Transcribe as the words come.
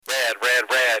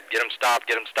stopped.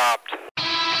 Get him stopped.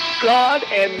 God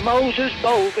and Moses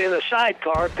both in a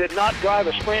sidecar could not drive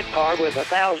a sprint car with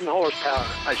 1,000 horsepower.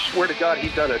 I swear to God, he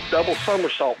done a double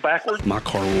somersault backwards. My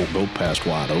car won't go past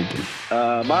wide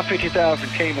open. My 50,000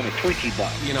 came in a Twinkie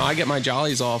box. You know, I get my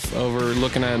jollies off over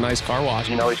looking at a nice car wash.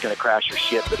 You know he's going to crash your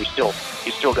shit, but he's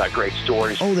still got great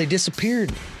stories. Oh, they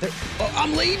disappeared.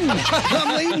 I'm leading.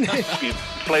 I'm leading. You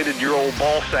inflated your old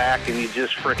ball sack and you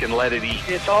just frickin' let it eat.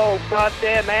 It's all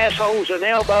goddamn assholes and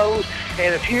elbows,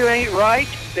 and if you ain't right,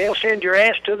 they'll send your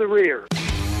ass to the rear.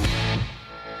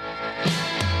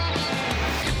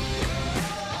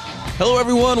 Hello,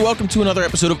 everyone. Welcome to another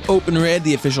episode of Open Red,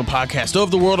 the official podcast of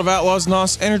the World of Outlaws,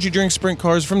 NOS Energy Drink Sprint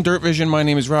Cars from Dirt Vision. My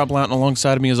name is Rob Lount, and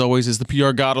alongside of me, as always, is the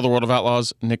PR god of the World of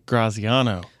Outlaws, Nick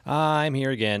Graziano. I'm here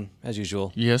again, as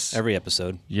usual. Yes. Every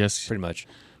episode. Yes. Pretty much.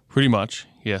 Pretty much,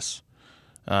 yes.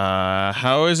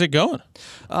 How is it going?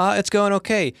 It's going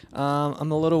okay.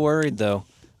 I'm a little worried, though.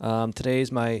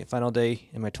 Today's my final day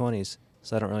in my 20s,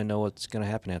 so I don't really know what's going to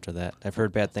happen after that. I've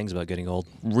heard bad things about getting old.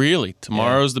 Really?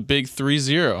 Tomorrow's the big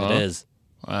 3-0, huh? It is.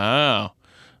 Wow.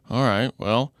 All right.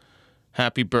 Well,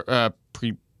 happy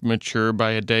premature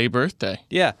by a day birthday.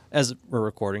 Yeah, as we're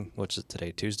recording, which is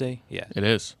today, Tuesday? Yeah. It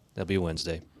is. That'll be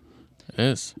Wednesday. It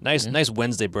is. Nice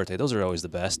Wednesday birthday. Those are always the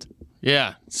best.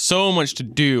 Yeah. So much to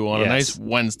do on a nice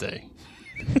Wednesday.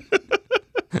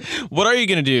 What are you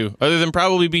going to do other than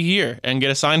probably be here and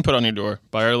get a sign put on your door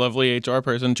by our lovely HR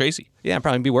person, Tracy? Yeah, I'll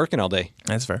probably be working all day.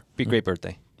 That's fair. Be a great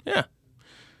birthday. Yeah.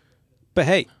 But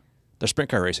hey, there's sprint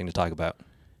car racing to talk about.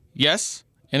 Yes,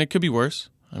 and it could be worse.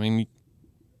 I mean, you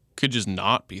could just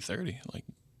not be 30. Like,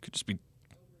 could just be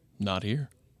not here.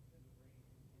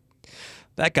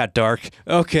 That got dark.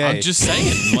 Okay. I'm just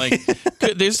saying. Like,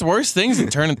 there's worse things than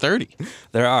turning 30.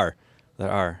 There are.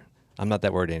 I'm not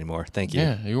that worried anymore. Thank you.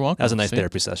 Yeah, you're welcome. That was a nice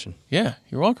therapy session. Yeah,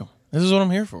 you're welcome. This is what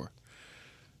I'm here for.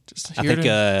 Just I think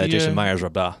Jason Myers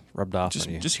rubbed off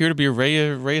on you. Just here to be a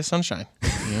ray of sunshine.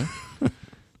 You know?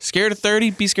 Scared of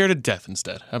 30? Be scared of death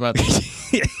instead. How about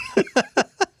that?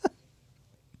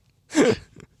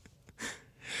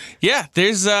 Yeah,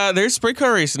 there's sprint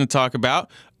car racing to talk about.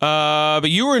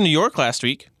 But you were in New York last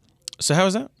week. So how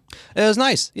was that? It was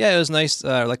nice. Yeah, it was nice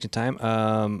election time.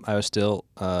 I was still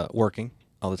working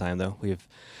all the time, though. We've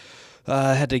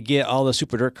had to get all the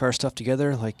Super Dirt car stuff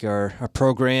together, like our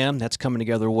program. That's coming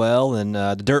together well. And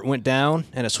the dirt went down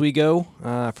at Oswego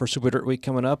for Super Dirt Week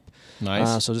coming up.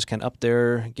 Nice. So just kind of up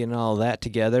there getting all that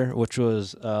together, which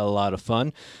was a lot of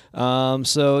fun.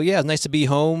 So, yeah, it's nice to be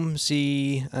home,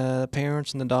 see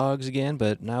parents and the dogs again,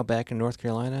 but now back in North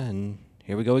Carolina, and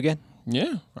here we go again.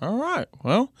 Yeah, all right.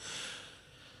 Well,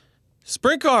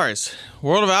 sprint cars.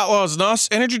 World of Outlaws, NOS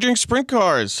Energy Drink Sprint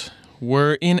Cars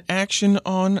were in action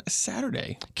on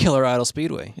Saturday. Colorado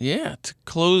Speedway. Yeah, to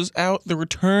close out the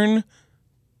return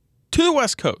to the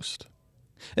West Coast.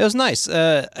 It was nice.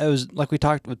 It was like we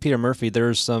talked with Peter Murphy.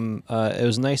 There's some. It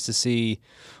was nice to see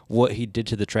what he did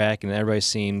to the track, and everybody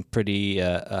seemed pretty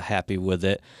happy with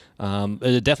it.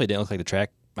 It definitely didn't look like the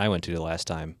track I went to the last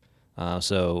time.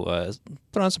 So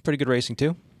put on some pretty good racing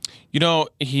too. You know,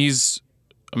 he's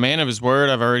a man of his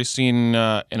word. I've already seen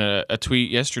in a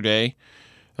tweet yesterday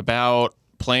about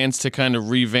plans to kind of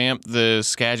revamp the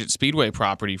Skagit Speedway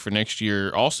property for next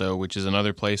year also, which is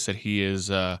another place that he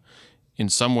is in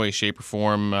some way, shape, or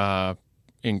form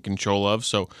in control of.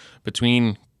 So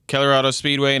between Colorado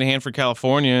Speedway in Hanford,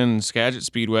 California, and Skagit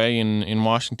Speedway in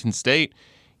Washington State,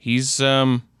 he's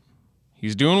doing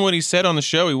what he said on the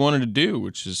show he wanted to do,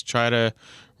 which is try to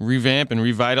revamp and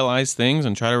revitalize things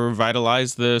and try to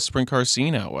revitalize the sprint car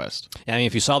scene out west. Yeah, I mean,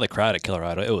 if you saw the crowd at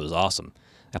Colorado, it was awesome.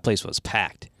 That place was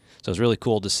packed. So it was really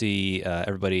cool to see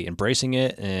everybody embracing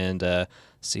it and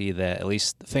see that at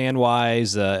least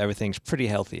fan-wise, everything's pretty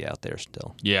healthy out there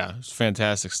still. Yeah, it's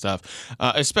fantastic stuff,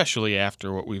 especially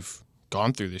after what we've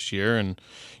gone through this year and,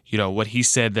 you know, what he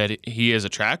said that he as a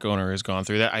track owner has gone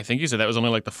through. That I think he said that was only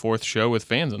like the fourth show with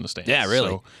fans in the stands. Yeah, really.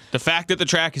 So the fact that the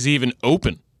track is even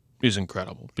open is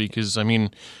incredible because, I mean,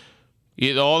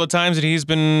 all the times that he's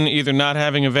been either not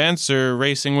having events or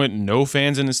racing with no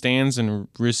fans in the stands and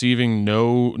receiving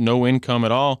no income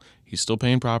at all, he's still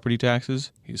paying property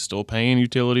taxes. He's still paying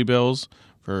utility bills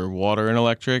for water and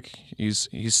electric. He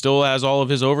still has all of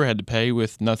his overhead to pay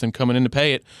with nothing coming in to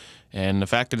pay it. And the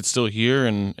fact that it's still here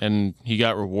and he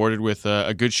got rewarded with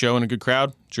a good show and a good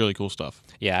crowd, it's really cool stuff.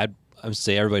 Yeah, I would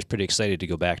say everybody's pretty excited to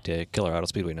go back to Colorado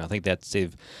Speedway now. I think that's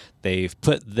they've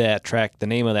put that track, the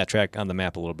name of that track, on the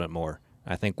map a little bit more.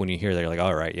 I think when you hear that, you're like,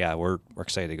 all right, yeah, we're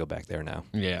excited to go back there now.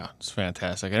 Yeah, it's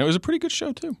fantastic. And it was a pretty good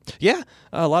show, too. Yeah,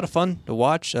 a lot of fun to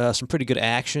watch. Some pretty good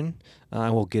action.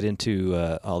 We'll get into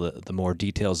all the more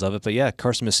details of it. But yeah,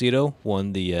 Carson Macedo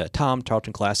won the Tom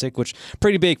Tarleton Classic, which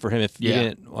pretty big for him. If you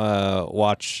didn't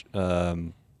watch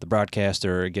the broadcast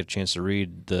or get a chance to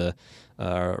read the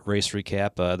race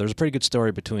recap, there's a pretty good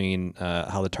story between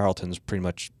how the Tarletons pretty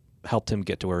much helped him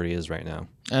get to where he is right now.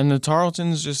 And the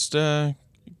Tarletons just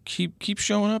keep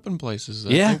showing up in places.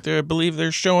 Yeah. I believe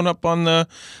they're showing up on the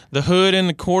hood and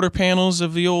the quarter panels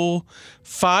of the old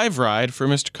 5 ride for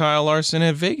Mr. Kyle Larson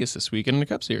at Vegas this weekend in the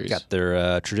Cup Series. Got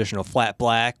their traditional flat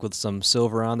black with some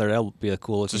silver on there. That'll be a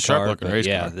cool looking car. Sharp-looking race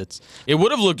car. That's It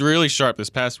would have looked really sharp this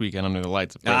past weekend under the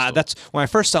lights of Bristol. that's when I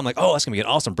first saw. I'm like, oh, that's gonna be an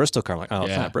awesome Bristol car. I'm like, oh, it's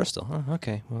Yeah. not Bristol. Oh,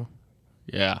 okay, well,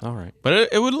 Yeah. all right. But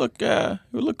it would look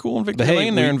cool in Victory But hey,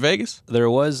 Lane there in Vegas. There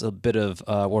was a bit of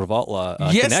World of Outlaw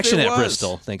Yes, connection there at was.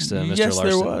 Bristol, thanks to Mr. Yes,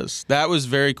 Larson. there was. That was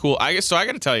very cool. I got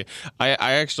to tell you, I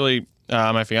actually,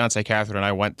 my fiance Catherine and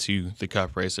I went to the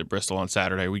Cup race at Bristol on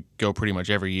Saturday. We go pretty much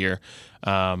every year.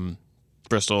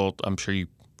 Bristol, I'm sure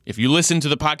if you listened to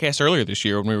the podcast earlier this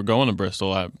year when we were going to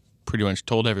Bristol, I pretty much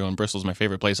told everyone Bristol's my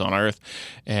favorite place on earth,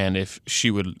 and if she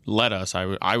would let us,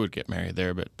 I would get married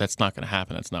there. But that's not going to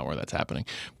happen. That's not where that's happening.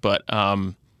 But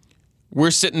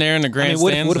we're sitting there in the I mean,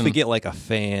 grandstands. what if we get like a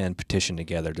fan petition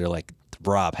together? They're like,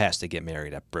 Rob has to get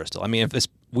married at Bristol. I mean, if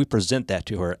we present that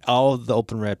to her, all the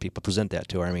Open Red people present that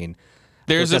to her. I mean,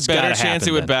 there's a that's better gotta chance happen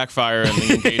it would then. backfire and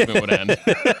the engagement would end.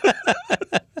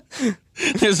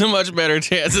 There's a much better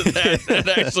chance of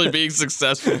that actually being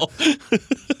successful.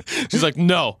 She's like,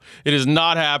 no, it is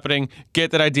not happening.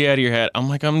 Get that idea out of your head. I'm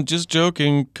like, I'm just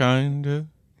joking, kind of,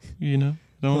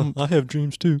 Don't. I have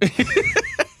dreams too.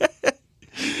 But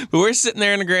we're sitting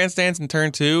there in the grandstands in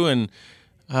turn 2, and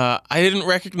I didn't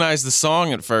recognize the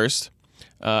song at first.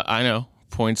 I know,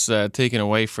 points taken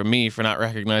away from me for not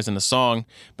recognizing the song,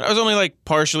 but I was only like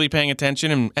partially paying attention,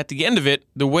 and at the end of it,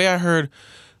 the way I heard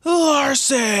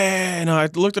Larson, I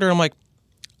looked at her, I'm like,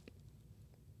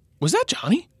 was that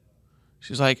Johnny?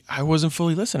 She's like, I wasn't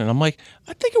fully listening. I'm like,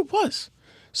 I think it was.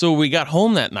 So we got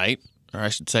home that night, or I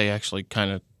should say actually kind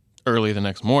of early the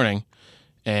next morning,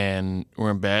 and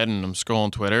we're in bed, and I'm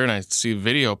scrolling Twitter, and I see a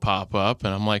video pop up,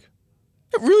 and I'm like,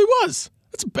 it really was.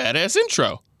 That's a badass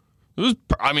intro. It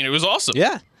was awesome.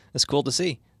 Yeah, it's cool to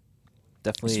see.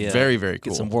 Definitely It's very, very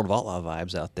cool. Get some World of Outlaw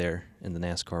vibes out there in the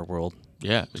NASCAR world.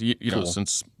 Yeah, you know, Cool.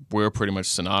 since we're pretty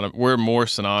much we're more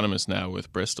synonymous now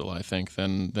with Bristol, I think,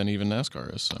 than even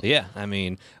NASCAR is. So. Yeah, I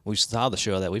mean, we saw the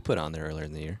show that we put on there earlier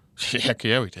in the year. Heck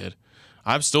yeah, we did.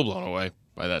 I'm still blown away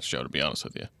by that show, to be honest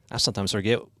with you. I sometimes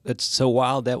forget it's so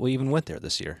wild that we even went there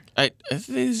this year.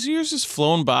 These years just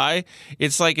flown by.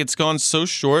 It's like it's gone so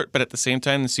short, but at the same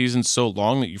time, the season's so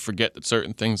long that you forget that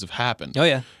certain things have happened. Oh,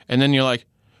 yeah. And then you're like,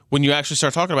 when you actually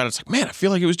start talking about it, it's like, man, I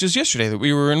feel like it was just yesterday that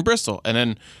we were in Bristol. And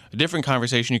then a different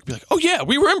conversation, you could be like, oh, yeah,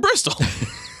 we were in Bristol.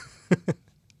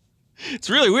 It's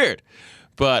really weird.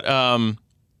 But,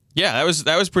 yeah,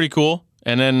 that was pretty cool.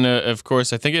 And then, of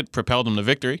course, I think it propelled him to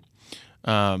victory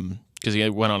because he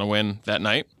went on a win that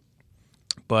night.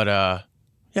 But,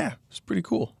 yeah, it's pretty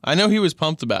cool. I know he was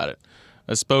pumped about it.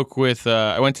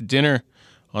 I went to dinner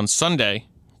on Sunday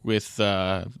with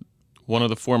one of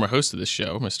the former hosts of this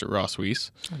show, Mr. Ross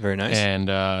Weiss. Very nice.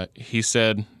 And he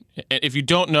said, if you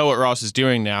don't know what Ross is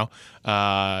doing now,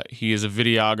 he is a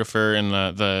videographer in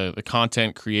the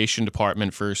content creation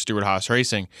department for Stewart Haas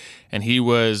Racing. And he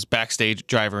was backstage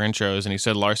driver intros, and he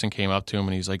said Larson came up to him,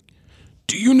 and he's like,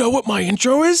 do you know what my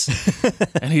intro is?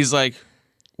 And he's like,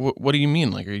 what do you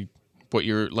mean? Like,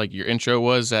 your intro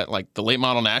was at like the late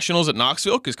model nationals at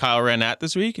Knoxville because Kyle ran that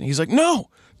this week? And he's like, no,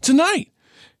 tonight.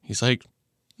 He's like,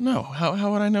 no,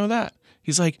 how would I know that?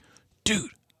 He's like,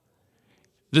 dude,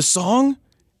 the song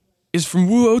is from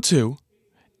Woo 02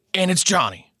 and it's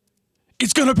Johnny.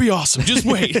 It's going to be awesome. Just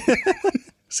wait.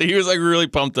 So he was like really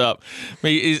pumped up. I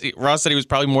mean, Ross said he was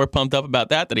probably more pumped up about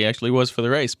that than he actually was for the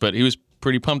race, but he was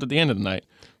pretty pumped at the end of the night.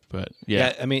 But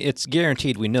yeah. I mean, it's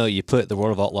guaranteed. We know you put the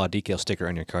World of Outlaw decal sticker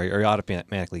on your car, or you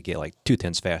automatically get like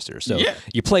 2/10 faster. So Yeah.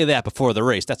 you play that before the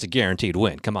race. That's a guaranteed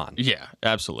win. Come on. Yeah,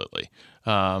 absolutely.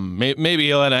 Maybe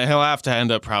he'll have to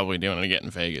end up probably doing it again in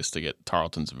Vegas to get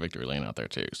Tarleton's and Victory Lane out there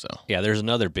too. So Yeah, there's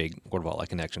another big World of Outlaw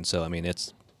connection. So, I mean,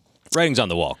 it's writing's on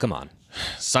the wall. Come on.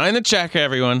 sign the check,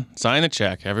 everyone. Sign the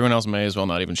check. Everyone else may as well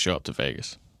not even show up to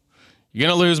Vegas. You're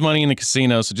gonna lose money in the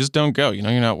casino, so just don't go. You know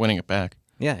you're not winning it back.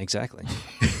 Yeah, exactly.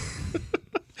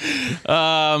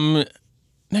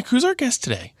 Nick, who's our guest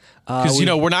today? Because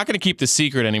we're not going to keep the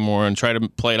secret anymore and try to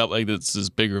play it up like this is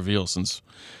big reveal, since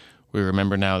we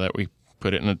remember now that we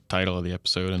put it in the title of the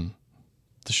episode and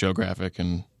the show graphic,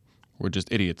 and we're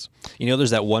just idiots. You know,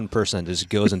 there's that one person that just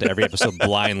goes into every episode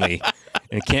blindly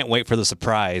and can't wait for the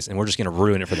surprise, and we're just going to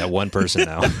ruin it for that one person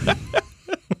now.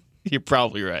 You're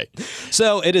probably right.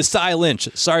 So it is Cy Lynch.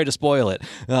 Sorry to spoil it.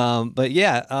 But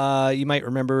yeah, you might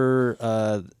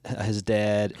remember his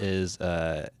dad is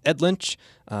Ed Lynch.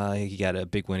 He got a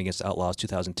big win against Outlaws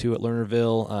 2002 at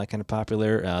Lernerville, kind of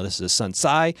popular. This is his son,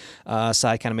 Cy.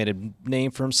 Cy kind of made a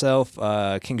name for himself.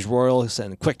 Kings Royal, he's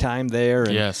in quick time there.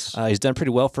 And, Yes. He's done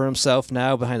pretty well for himself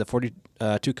now behind the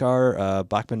 42-car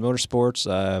Bachman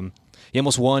Motorsports. He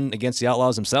almost won against the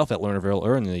Outlaws himself at Lernerville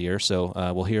early in the year, so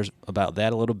we'll hear about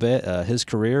that a little bit, his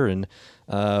career and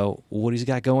what he's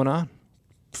got going on.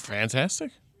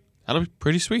 Fantastic. That'll be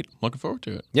pretty sweet. Looking forward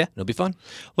to it. Yeah, it'll be fun.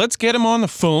 Let's get him on the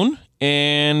phone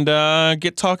and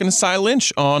get talking to Cy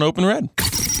Lynch on Open Red.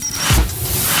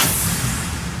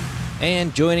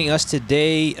 And joining us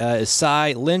today is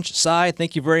Cy Lynch. Cy,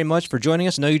 thank you very much for joining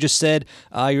us. I know you just said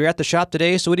you're at the shop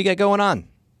today, so what do you got going on?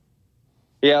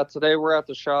 Yeah, today we're at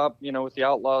the shop, with the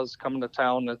Outlaws coming to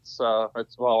town. It's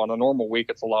on a normal week,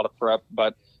 it's a lot of prep,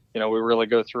 but, we really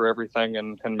go through everything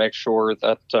and make sure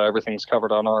that everything's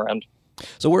covered on our end.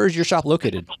 So where is your shop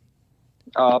located?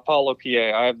 Apollo,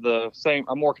 PA.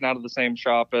 I'm working out of the same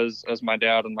shop as my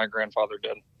dad and my grandfather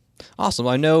did. Awesome.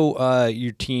 I know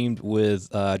you teamed with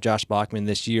Josh Bachman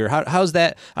this year. How'd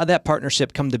that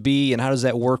partnership come to be, and how does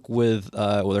that work with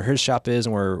where his shop is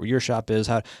and where your shop is?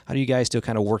 How do you guys still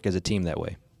kind of work as a team that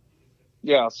way?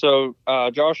 Yeah. So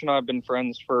Josh and I have been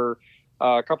friends for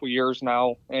a couple years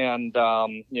now, and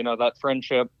that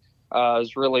friendship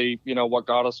is really what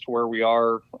got us to where we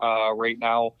are right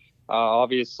now.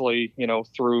 Obviously,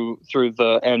 through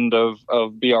the end of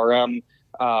BRM.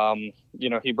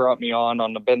 He brought me on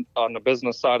the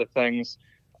business side of things,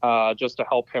 just to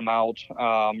help him out.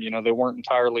 They weren't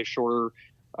entirely sure,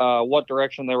 what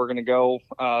direction they were going to go,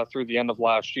 through the end of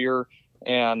last year.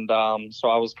 And, so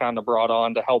I was kind of brought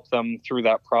on to help them through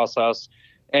that process.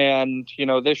 And,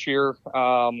 this year,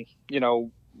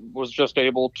 was just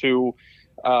able to,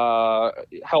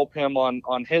 help him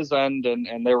on his end,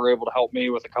 and they were able to help me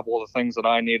with a couple of the things that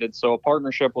I needed. So a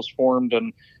partnership was formed,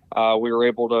 and we were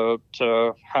able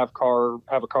to have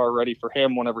a car ready for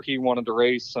him whenever he wanted to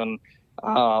race. And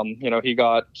he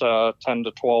got 10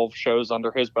 to 12 shows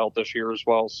under his belt this year as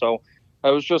well. So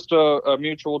it was just a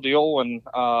mutual deal, and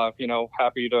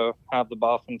happy to have the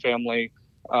Boffin family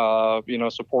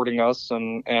supporting us,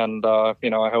 and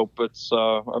I hope it's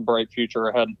a bright future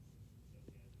ahead.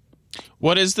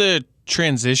 What has the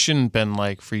transition been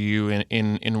like for you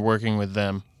in working with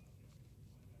them?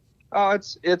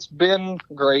 It's been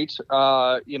great.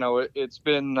 It's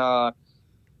been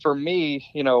for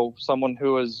me, someone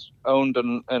who has owned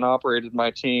and operated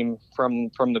my team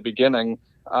from the beginning.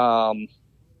 I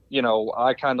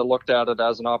kind of looked at it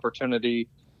as an opportunity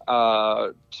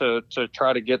to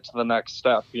try to get to the next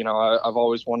step. I've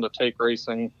always wanted to take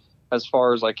racing as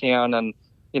far as I can, and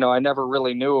I never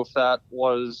really knew if that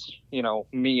was,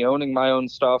 me owning my own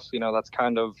stuff. That's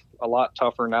kind of a lot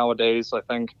tougher nowadays. I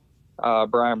think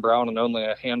Brian Brown and only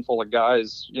a handful of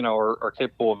guys, are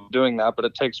capable of doing that, but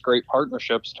it takes great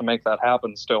partnerships to make that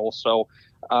happen still. So,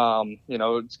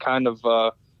 it's kind of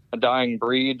a dying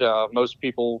breed. Most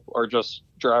people are just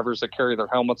drivers that carry their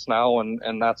helmets now,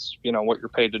 and that's, what you're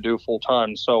paid to do full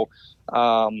time. So,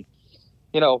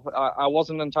 I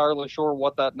wasn't entirely sure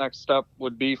what that next step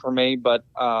would be for me, but,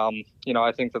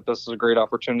 I think that this is a great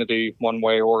opportunity one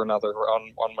way or another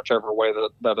on whichever way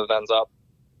that it ends up.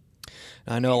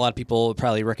 I know a lot of people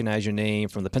probably recognize your name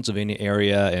from the Pennsylvania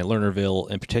area and Lernerville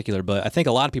in particular, but I think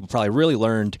a lot of people probably really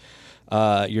learned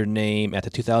your name at the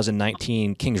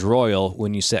 2019 Kings Royal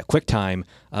when you set QuickTime.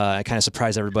 It kind of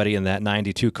surprised everybody in that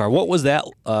 92 car. What was that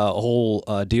whole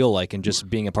deal like, and just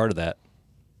being a part of that?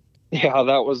 Yeah,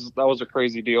 that was a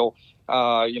crazy deal.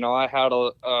 I had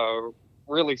a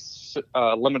really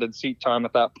limited seat time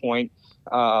at that point.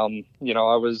 I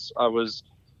was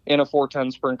in a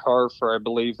 410 sprint car for, I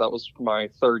believe that was my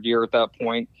third year at that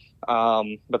point.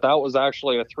 But that was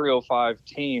actually a 305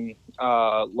 team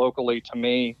locally to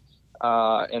me.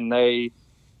 And they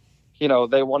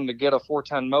wanted to get a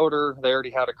 410 motor. They already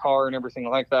had a car and everything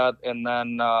like that. And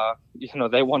then,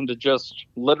 they wanted to just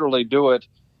literally do it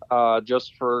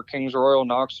just for Kings Royal,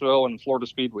 Knoxville, and Florida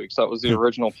Speed Weeks. That was the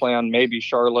original plan, maybe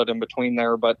Charlotte in between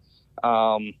there. But,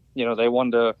 they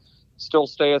wanted to still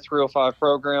stay a 305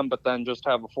 program, but then just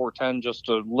have a 410 just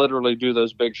to literally do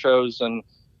those big shows. And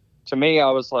to me,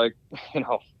 I was like,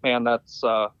 man, that's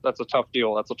a tough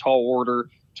deal. That's a tall order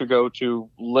to go to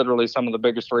literally some of the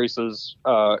biggest races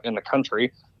in the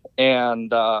country, and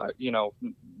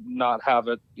not have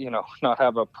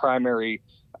a primary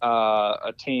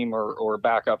a team or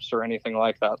backups or anything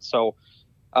like that. So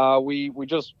we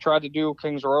just tried to do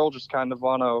Kings Royal just kind of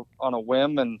on a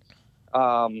whim, and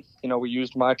we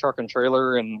used my truck and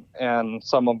trailer and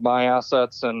some of my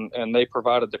assets, and they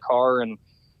provided the car, and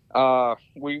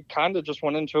we kind of just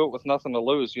went into it with nothing to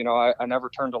lose. I never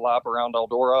turned a lap around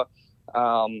Eldora.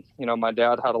 My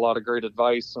dad had a lot of great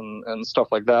advice and stuff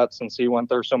like that since he went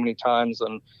there so many times,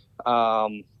 and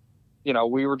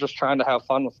we were just trying to have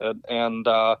fun with it, and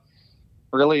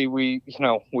really we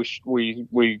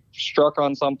struck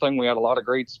on something. We had a lot of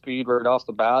great speed right off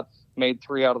the bat, made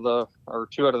 2 out of the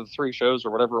 3 shows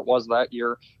or whatever it was that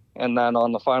year, and then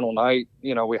on the final night,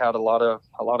 we had a lot of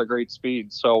great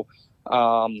speed. So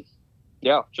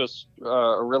just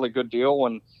a really good deal.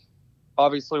 And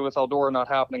obviously with Eldora not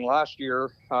happening last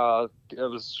year, it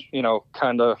was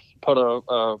kind of put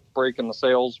a break in the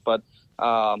sales, but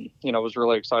was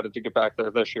really excited to get back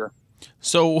there this year.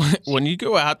 So when you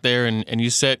go out there and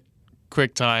you set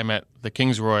quick time at the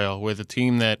Kings Royal with a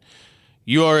team that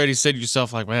you already said to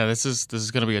yourself, like, man, this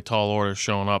is going to be a tall order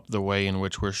showing up the way in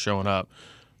which we're showing up.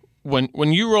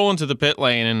 When you roll into the pit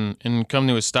lane and come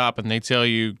to a stop and they tell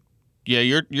you,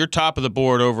 yeah, you're top of the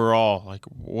board overall, like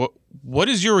what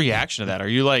is your reaction to that? Are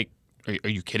you like, are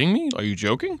you kidding me? Are you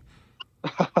joking?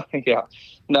 Yeah.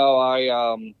 No,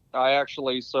 I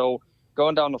actually, so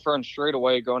going down the front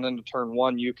straightaway, going into turn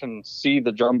 1, you can see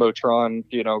the Jumbotron,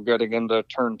 getting into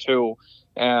turn 2.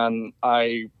 And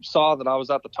I saw that I was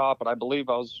at the top, and I believe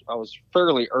I was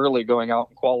fairly early going out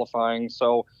and qualifying.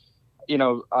 So,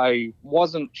 I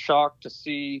wasn't shocked to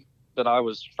see that I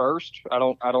was first. I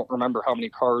don't remember how many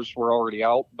cars were already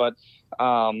out, but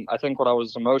I think what I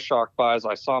was the most shocked by is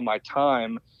I saw my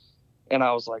time, and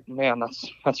I was like, man,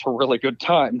 that's a really good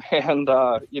time. And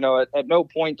at no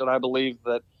point did I believe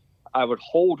that I would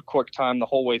hold quick time the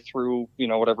whole way through,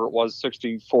 whatever it was,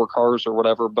 64 cars or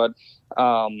whatever. But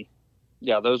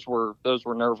those were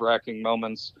nerve-wracking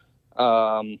moments,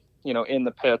 in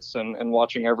the pits and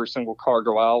watching every single car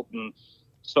go out, and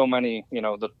so many,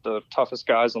 the toughest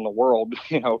guys in the world,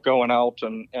 going out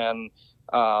and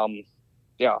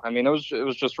it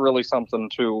was just really something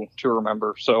to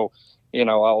remember. So,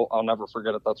 I'll never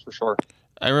forget it. That's for sure.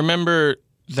 I remember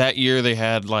that year they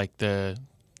had like the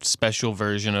special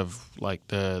version of like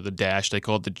the dash, they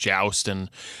called the Joust, and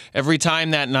every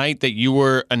time that night that you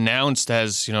were announced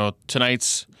as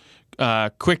tonight's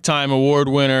quick time award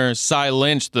winner Cy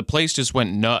Lynch, the place just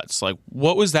went nuts. Like,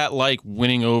 what was that like,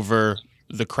 winning over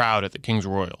the crowd at the Kings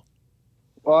Royal?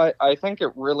 Well, I think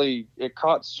it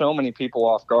caught so many people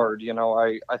off guard.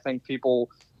 I think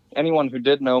anyone who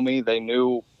did know me, they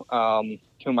knew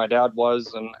who my dad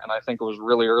was, and I think it was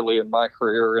really early in my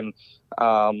career, and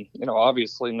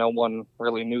obviously no one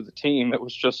really knew the team. It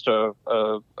was just a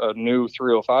new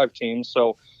 305 team.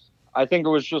 So I think it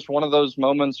was just one of those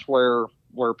moments where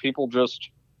people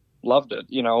just loved it.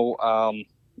 We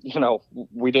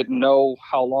didn't know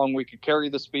how long we could carry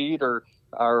the speed or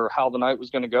how the night was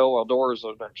going to go. Eldora is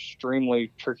an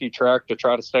extremely tricky track to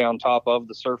try to stay on top of.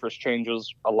 The surface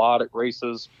changes a lot at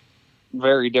races,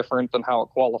 very different than how it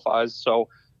qualifies. So,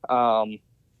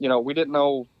 we didn't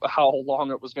know how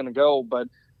long it was going to go, but,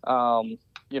 I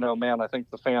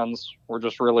think the fans were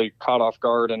just really caught off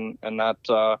guard, and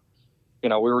that, we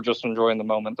were just enjoying the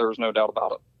moment. There was no doubt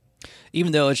about it.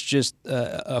 Even though it's just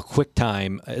a quick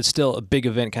time, it's still a big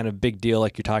event, kind of big deal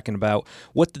like you're talking about.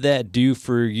 What did that do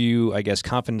for you, I guess,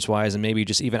 confidence-wise, and maybe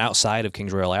just even outside of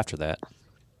Kings Royal after that?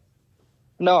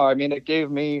 No, it gave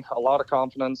me a lot of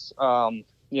confidence.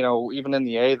 Even in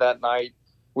the A that night,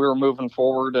 we were moving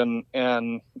forward, and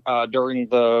during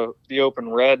the open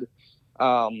red,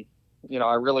 I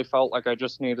really felt like I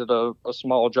just needed a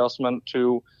small adjustment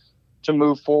to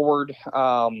move forward.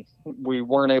 We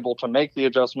weren't able to make the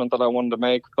adjustment that I wanted to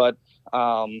make, but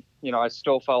I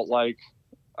still felt like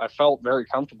I felt very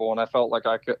comfortable, and I felt like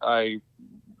I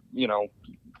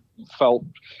felt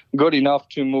good enough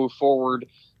to move forward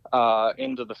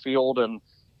into the field, and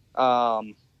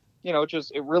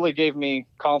it really gave me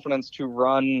confidence to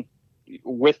run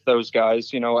with those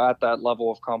guys, at that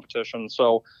level of competition.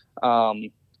 So,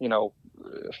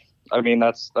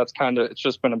 that's kind of, it's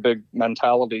just been a big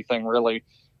mentality thing, really.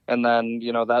 And then,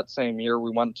 that same year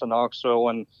we went to Knoxville,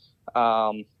 and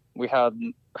we had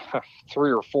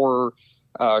 3 or 4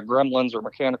 gremlins or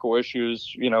mechanical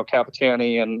issues,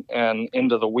 Capitani and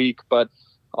into the week. But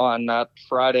on that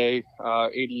Friday,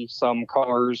 80 some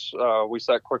cars, we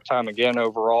set quick time again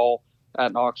overall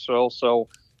at Knoxville. So,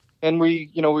 and we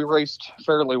raced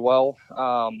fairly well.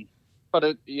 But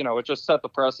it just set the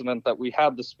precedent that we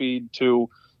had the speed to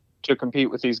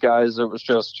compete with these guys. It was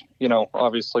just,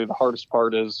 obviously the hardest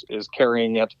part is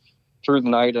carrying it through the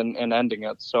night and ending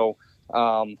it. So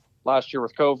last year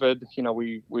with COVID,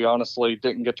 we honestly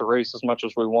didn't get to race as much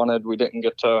as we wanted. We didn't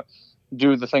get to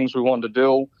do the things we wanted to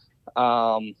do.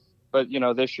 But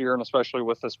this year, and especially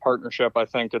with this partnership, I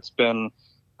think it's been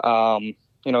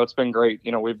it's been great.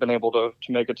 We've been able to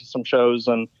make it to some shows,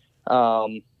 and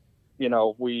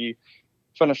we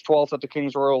finished 12th at the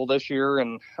Kings Royal this year,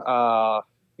 and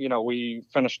we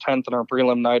finished 10th in our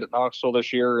prelim night at Knoxville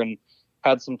this year, and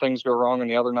had some things go wrong in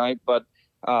the other night, but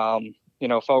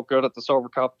felt good at the Silver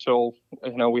Cup till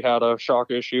we had a shock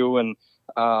issue, and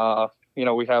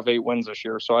we have 8 wins this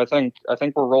year. So I think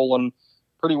we're rolling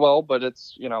pretty well, but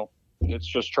it's it's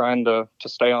just trying to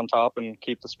stay on top and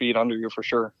keep the speed under you for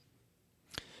sure.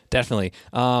 Definitely.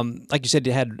 Like you said,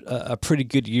 you had a pretty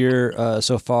good year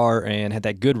so far, and had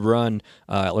that good run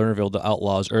at Lernerville, the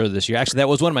Outlaws, earlier this year. Actually, that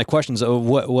was one of my questions of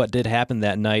what did happen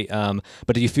that night.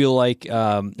 But do you feel like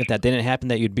if that didn't happen,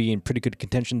 that you'd be in pretty good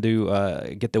contention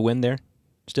to get the win there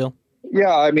still?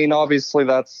 Yeah, I mean, obviously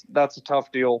that's a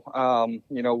tough deal.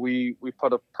 We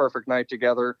put a perfect night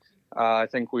together. I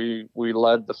think we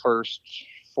led the first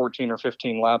 14 or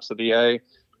 15 laps of the A.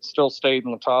 Still stayed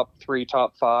in the top 3,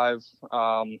 top 5,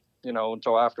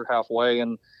 until after halfway,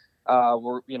 and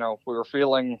we were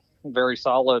feeling very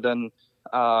solid. And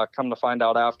come to find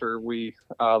out after the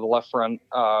left front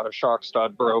shock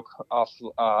stud broke off,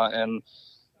 and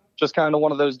just kind of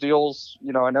one of those deals.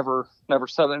 I never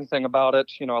said anything about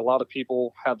it. A lot of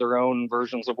people had their own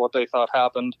versions of what they thought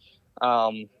happened,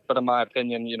 but in my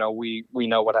opinion, we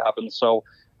know what happened. So.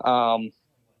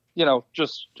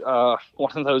 Just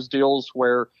one of those deals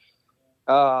where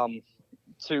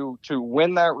to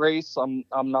win that race, I'm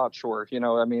not sure.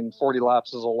 40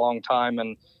 laps is a long time,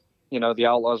 and the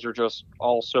Outlaws are just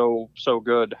all so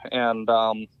good, and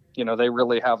they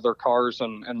really have their cars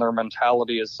and their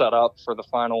mentality is set up for the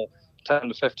final 10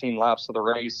 to 15 laps of the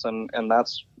race, and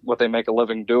that's what they make a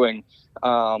living doing.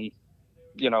 So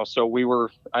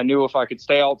I knew if I could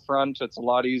stay out front, it's a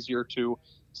lot easier to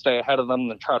stay ahead of them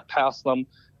than try to pass them.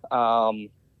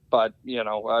 But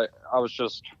I was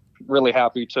just really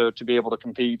happy to be able to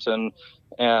compete and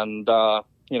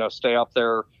stay up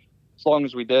there as long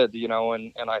as we did,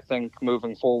 and I think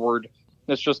moving forward,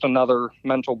 it's just another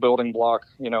mental building block,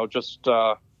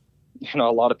 a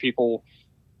lot of people,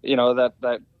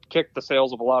 that kicked the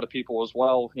sails of a lot of people as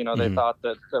well. They thought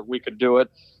that we could do it.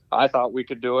 I thought we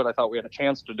could do it. I thought we had a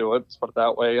chance to do it, let's put it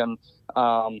that way. And,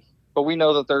 but we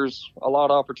know that there's a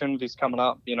lot of opportunities coming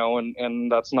up,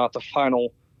 and that's not the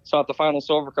final. It's not the final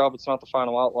Silver Cup. It's not the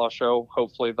final Outlaw show.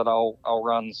 Hopefully that I'll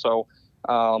run. So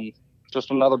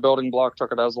just another building block.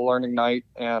 Took it as a learning night,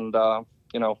 and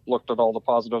looked at all the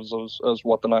positives as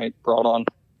what the night brought on.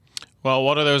 Well,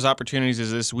 one of those opportunities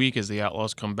is this week as the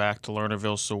Outlaws come back to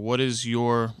Lernerville. So what is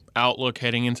your outlook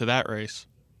heading into that race?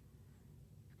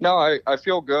 No, I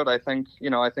feel good. I think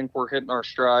we're hitting our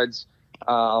strides.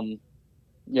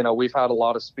 We've had a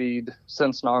lot of speed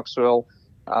since Knoxville.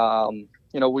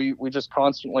 We just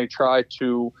constantly try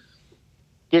to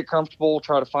get comfortable,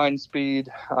 try to find speed.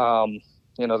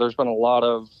 There's been a lot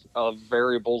of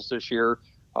variables this year,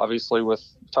 obviously with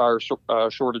tire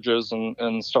shortages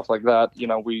and stuff like that.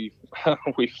 We've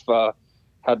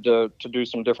had to do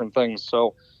some different things.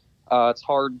 So it's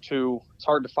hard to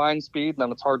find speed, and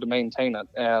then it's hard to maintain it.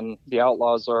 And the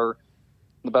Outlaws are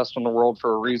the best in the world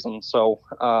for a reason. So,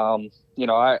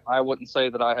 I wouldn't say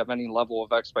that I have any level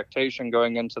of expectation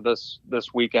going into this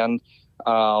weekend.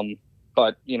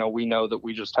 But, we know that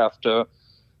we just have to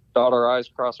dot our I's,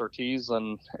 cross our T's,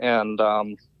 and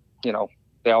the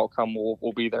outcome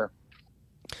will be there.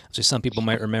 So some people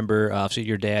might remember, obviously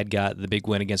your dad got the big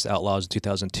win against the Outlaws in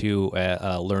 2002 at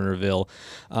Lernerville.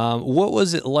 What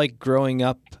was it like growing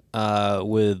up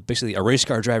with basically a race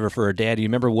car driver for a dad? Do you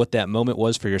remember what that moment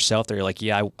was for yourself that you're like,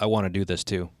 yeah, I want to do this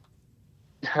too?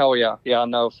 Hell yeah. Yeah,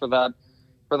 no, for that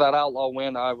Outlaw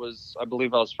win, I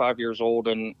believe I was 5 years old,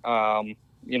 and I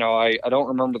don't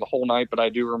remember the whole night, but I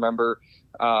do remember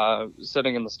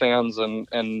sitting in the stands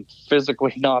and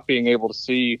physically not being able to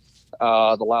see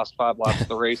the last 5 laps of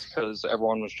the race because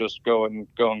everyone was just going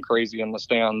crazy in the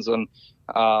stands. And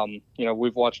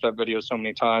we've watched that video so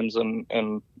many times,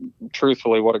 and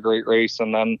truthfully, what a great race.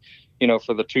 And then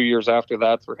for the 2 years after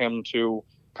that, for him to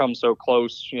come so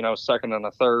close, second and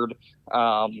a third,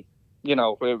 it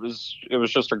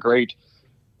was just a great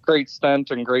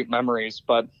stint and great memories.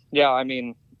 But yeah, I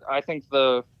mean, I think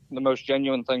the most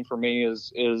genuine thing for me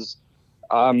is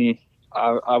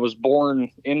I was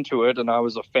born into it, and I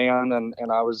was a fan,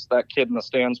 and I was that kid in the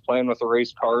stands playing with the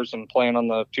race cars and playing on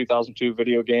the 2002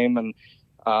 video game. And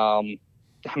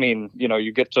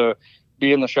you get to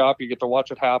be in the shop, you get to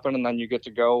watch it happen, and then you get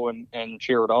to go and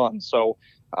cheer it on. So,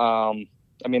 I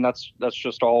mean, that's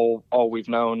just all we've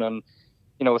known. And,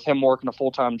 you know, with him working a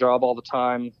full-time job all the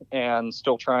time and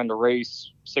still trying to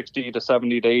race 60 to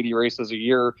 70 to 80 races a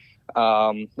year,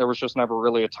 there was just never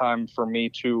really a time for me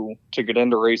to get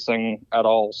into racing at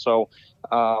all. So,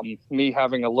 me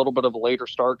having a little bit of a later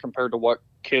start compared to what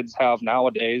kids have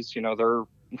nowadays, you know,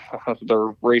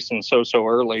 they're racing so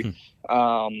early.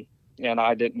 And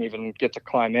I didn't even get to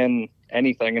climb in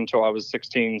anything until I was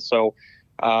 16. So,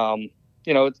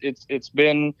 you know, it's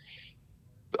been,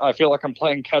 I feel like I'm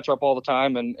playing catch up all the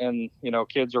time, and, you know,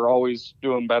 kids are always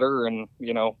doing better, and,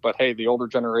 you know, but hey, the older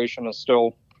generation is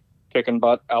still kicking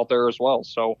butt out there as well.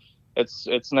 So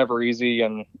it's never easy.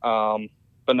 And,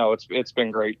 but no, it's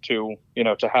been great to, you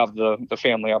know, to have the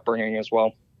family upbringing as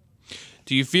well.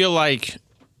 Do you feel like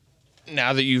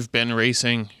now that you've been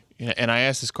racing, and I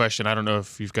asked this question, I don't know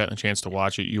if you've gotten a chance to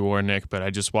watch it, you or Nick, but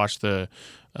I just watched the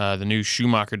new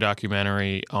Schumacher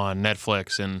documentary on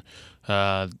Netflix, and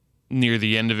near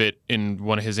the end of it, in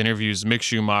one of his interviews, Mick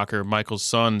Schumacher, Michael's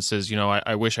son, says, you know,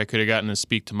 I wish I could have gotten to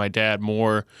speak to my dad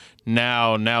more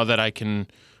now that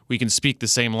we can speak the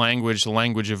same language, the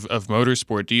language of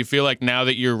motorsport. Do you feel like now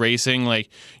that you're racing, like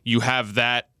you have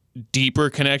that deeper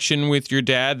connection with your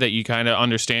dad, that you kind of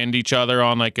understand each other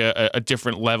on like a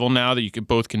different level now, that you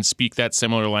both can speak that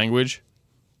similar language?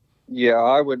 Yeah,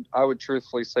 I would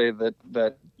truthfully say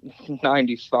that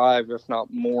 95, if not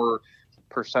more,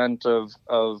 %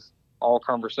 of all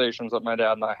conversations that my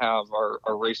dad and I have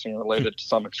are racing related to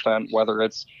some extent, whether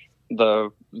it's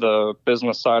the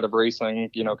business side of racing,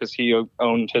 you know, because he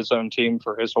owned his own team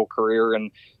for his whole career.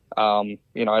 And,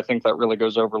 you know, I think that really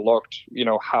goes overlooked, you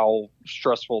know, how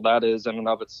stressful that is in and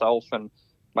of itself. And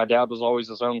my dad was always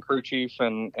his own crew chief,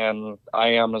 and I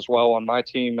am as well on my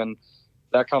team. And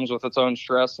that comes with its own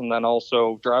stress. And then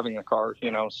also driving the car,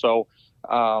 you know, so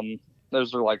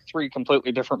those are like three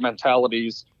completely different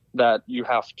mentalities that you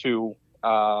have to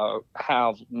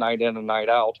have night in and night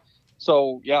out.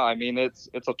 So, yeah, I mean, it's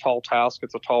a tall task.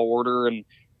 It's a tall order. And,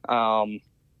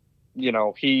 you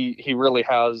know, he really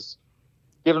has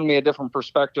given me a different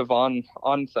perspective on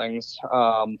things,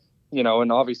 you know,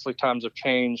 and obviously times have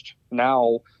changed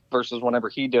now versus whenever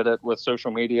he did it, with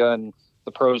social media and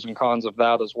the pros and cons of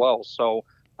that as well. So,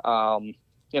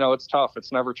 you know, it's tough.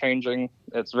 It's never changing.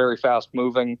 It's very fast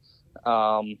moving.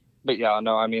 But yeah,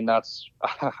 no, I mean, that's,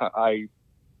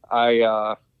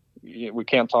 we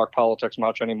can't talk politics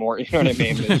much anymore. You know what I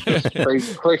mean? It's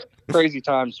just crazy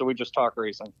times. So we just talk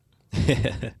racing.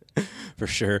 For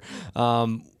sure.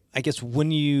 I guess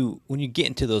when you get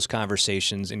into those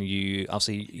conversations, and you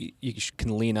obviously you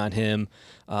can lean on him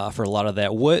for a lot of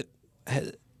that, what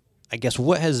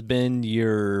has been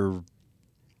your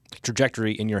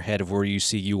trajectory in your head of where you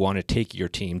see you want to take your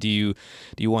team? Do you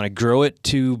want to grow it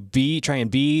to try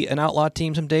and be an outlaw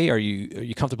team someday? Are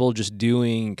you comfortable just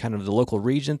doing kind of the local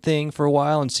region thing for a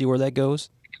while and see where that goes?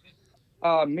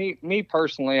 Me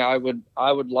personally, I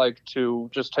would like to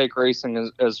just take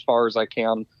racing as far as I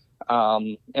can.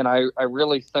 And I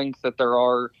really think that there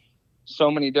are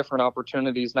so many different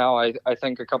opportunities now. I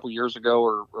think a couple years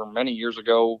ago or many years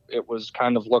ago, it was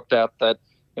kind of looked at that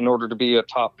in order to be a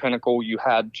top pinnacle, you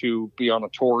had to be on a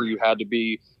tour. You had to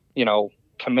be, you know,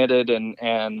 committed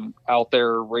and out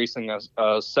there racing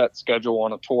a set schedule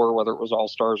on a tour, whether it was All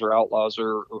Stars or Outlaws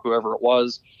or whoever it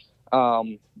was.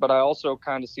 But I also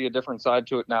kind of see a different side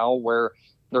to it now, where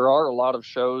there are a lot of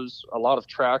shows, a lot of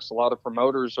tracks, a lot of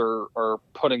promoters are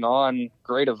putting on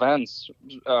great events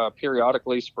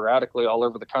periodically, sporadically all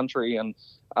over the country. And,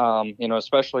 you know,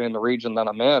 especially in the region that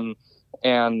I'm in.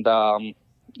 And,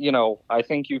 you know, I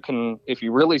think you can, if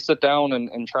you really sit down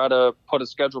and try to put a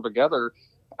schedule together,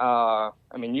 I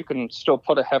mean, you can still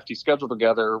put a hefty schedule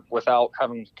together without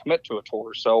having to commit to a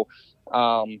tour. So,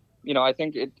 you know, I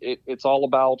think it's all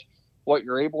about what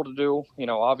you're able to do. You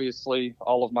know, obviously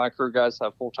all of my crew guys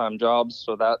have full-time jobs,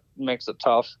 so that makes it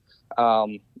tough.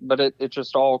 But it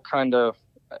just all kind of,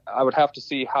 I would have to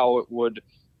see how it would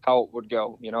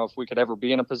go. You know, if we could ever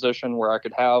be in a position where I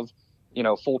could have, you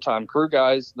know, full-time crew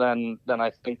guys, then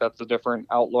I think that's a different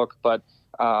outlook. But,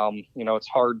 you know, it's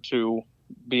hard to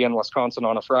be in Wisconsin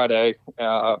on a Friday,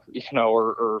 you know,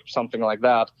 or something like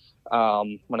that,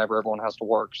 whenever everyone has to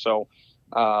work. So,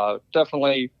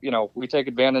 definitely, you know, we take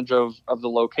advantage of the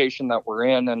location that we're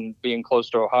in, and being close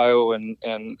to Ohio and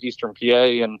Eastern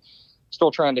PA, and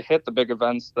still trying to hit the big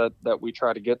events that we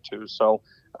try to get to. So,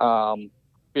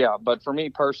 yeah, but for me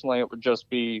personally, it would just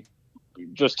be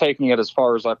just taking it as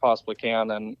far as I possibly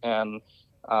can. And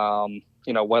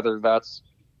you know, whether that's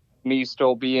me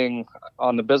still being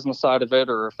on the business side of it,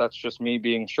 or if that's just me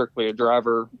being strictly a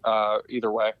driver.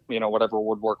 Either way, whatever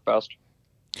would work best.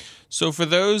 So for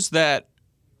those that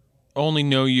only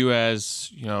know you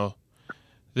as,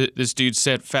 this dude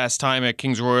set fast time at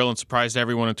Kings Royal and surprised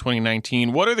everyone in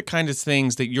 2019, what are the kind of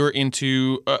things that you're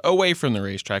into away from the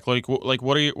racetrack? Like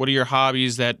what are your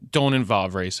hobbies that don't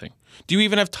involve racing? Do you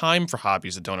even have time for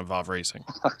hobbies that don't involve racing?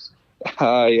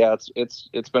 Yeah,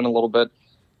 it's been a little bit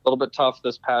tough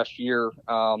this past year.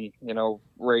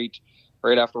 Right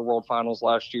after World Finals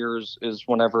last year is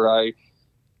whenever I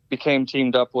became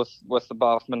teamed up with the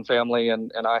Boffman family,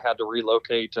 and I had to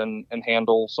relocate and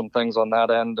handle some things on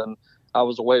that end. And I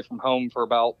was away from home for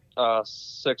about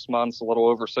 6 months, a little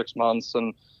over 6 months,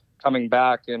 and coming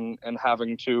back and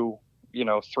having to,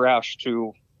 thrash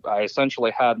to, I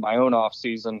essentially had my own off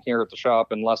season here at the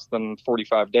shop in less than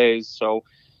 45 days. So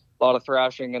a lot of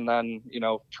thrashing, and then,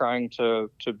 trying to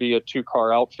be a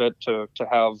 2-car outfit to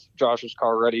have Josh's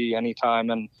car ready anytime.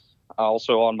 And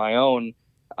also on my own,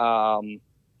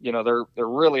 there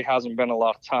really hasn't been a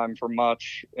lot of time for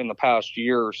much in the past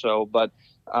year or so, but,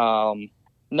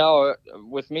 no,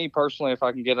 with me personally, if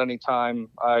I can get any time,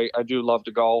 I do love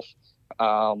to golf.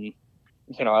 I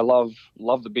love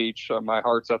the beach. My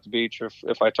heart's at the beach.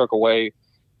 If I took away,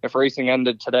 if racing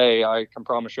ended today, I can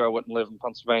promise you I wouldn't live in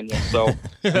Pennsylvania. So,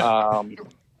 I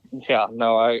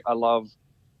love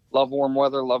warm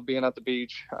weather, love being at the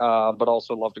beach, but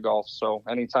also love to golf. So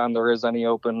anytime there is any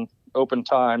open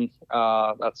time,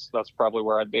 that's probably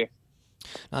where I'd be.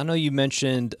 I know you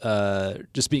mentioned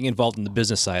just being involved in the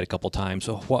business side a couple times.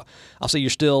 So I'll say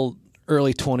you're still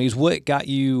early 20s. What got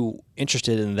you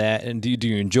interested in that? And do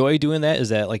you enjoy doing that? Is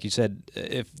that, like you said,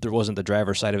 if there wasn't the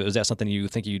driver side of it, is that something you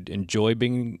think you'd enjoy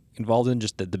being involved in,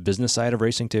 just the business side of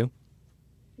racing too?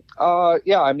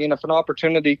 Yeah. I mean, if an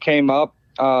opportunity came up,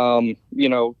 my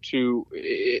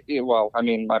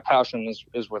passion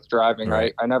is with driving.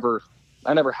 Right.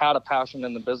 I never had a passion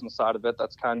in the business side of it.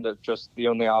 That's kind of just the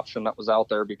only option that was out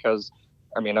there, because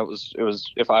it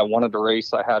was if I wanted to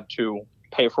race, I had to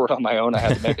pay for it on my own. I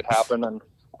had to make it happen. And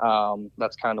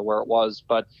that's kind of where it was.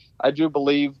 But I do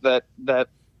believe that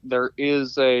there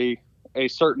is a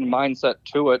certain mindset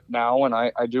to it now. And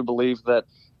I do believe that,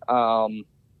 I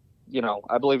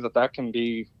believe that can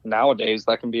be nowadays,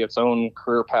 that can be its own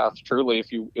career path, truly,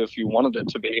 if you wanted it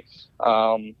to be.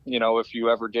 If you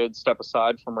ever did step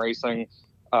aside from racing,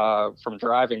 from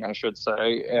driving, I should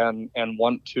say, and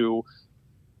want to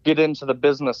get into the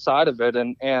business side of it,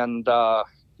 and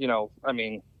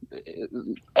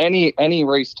any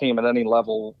race team at any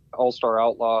level, All-Star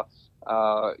Outlaw,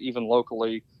 even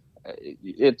locally,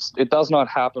 it does not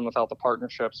happen without the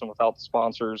partnerships and without the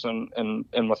sponsors and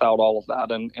without all of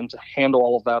that, and to handle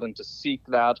all of that and to seek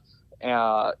that,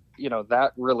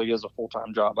 that really is a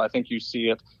full-time job. I think you see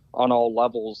it on all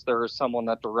levels. There is someone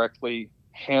that directly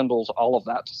handles all of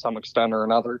that to some extent or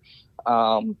another.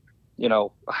 I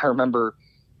remember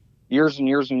years and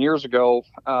years and years ago,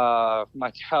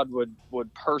 my dad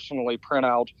would personally print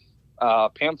out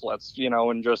pamphlets,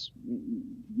 and just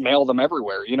mail them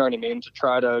everywhere, you know what I mean, to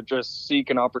try to just seek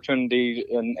an opportunity,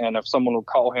 and if someone would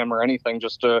call him or anything,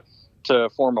 just to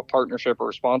form a partnership or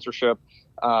a sponsorship.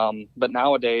 But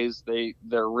nowadays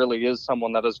there really is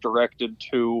someone that is directed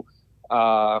to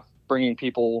bringing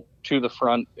people to the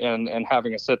front and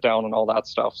having a sit down and all that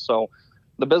stuff. So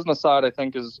the business side, I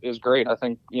think, is great. I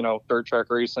think, dirt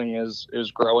track racing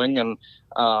is growing, and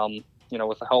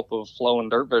with the help of Flow and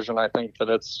Dirt Vision, I think that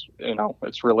it's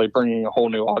really bringing a whole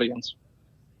new audience.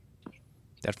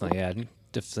 Definitely, yeah.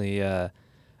 Definitely an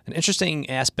interesting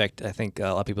aspect. I think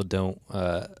a lot of people don't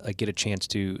get a chance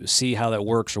to see how that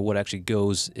works or what actually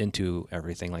goes into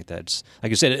everything like that. It's,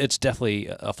 like you said, it's definitely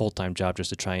a full-time job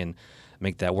just to try and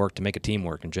make that work, to make a team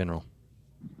work in general.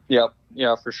 Yep.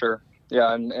 Yeah, for sure.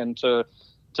 Yeah, and to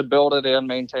build it and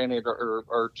maintain it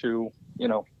are two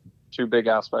big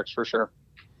aspects for sure.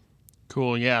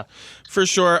 Cool, yeah, for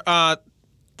sure.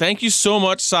 Thank you so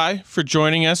much, Cy, for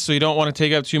joining us. So you don't want to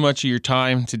take up too much of your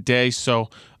time today.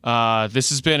 So this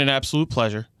has been an absolute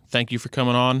pleasure. Thank you for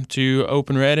coming on to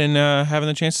Open Red and having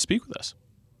the chance to speak with us.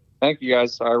 Thank you,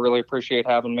 guys. I really appreciate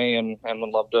having me, and would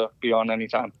love to be on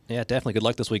anytime. Yeah, definitely. Good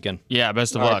luck this weekend. Yeah,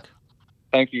 best of luck.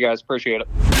 Thank you, guys. Appreciate it.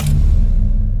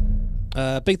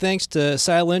 Big thanks to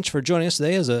Cy Lynch for joining us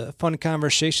today. It was a fun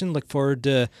conversation. Look forward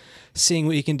to seeing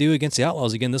what he can do against the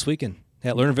Outlaws again this weekend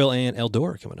at Lernerville and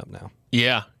Eldora coming up now.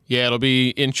 Yeah, it'll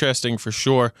be interesting for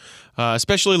sure,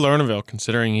 especially Lernerville,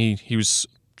 considering he was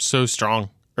so strong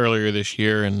earlier this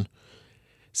year, and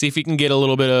see if he can get a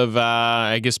little bit of,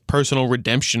 personal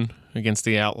redemption against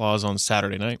the Outlaws on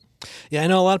Saturday night. Yeah, I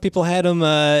know a lot of people had him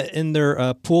in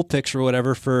their pool picks or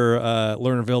whatever for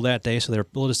Lernerville that day, so they're a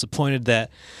little disappointed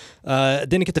that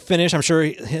didn't get to finish. I'm sure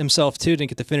himself, too, didn't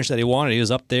get the finish that he wanted. He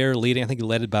was up there leading. I think he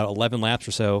led about 11 laps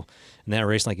or so in that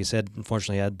race. Like you said,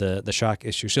 unfortunately had the shock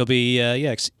issue. So it'll be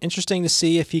interesting to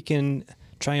see if he can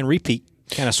try and repeat,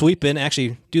 kind of sweep in,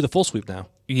 actually do the full sweep now.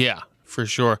 Yeah, for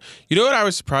sure. You know what I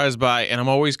was surprised by, and I'm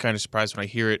always kind of surprised when I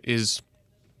hear it, is,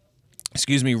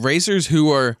 racers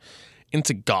who are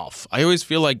into golf. I always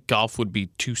feel like golf would be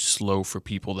too slow for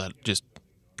people that just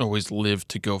always live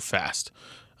to go fast.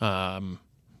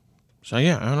 So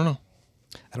yeah, I don't know.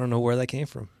 I don't know where that came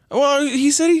from. Well,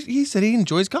 he said he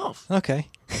enjoys golf. Okay.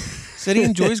 Said he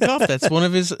enjoys golf. That's one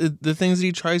of the things that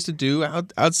he tries to do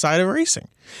outside of racing.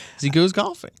 Is he goes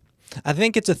golfing. I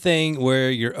think it's a thing where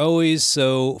you're always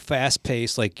so fast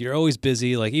paced, like you're always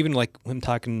busy. Like even like him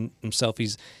talking himself,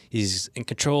 he's in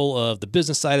control of the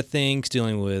business side of things,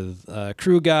 dealing with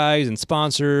crew guys and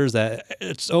sponsors. That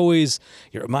it's always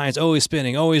your mind's always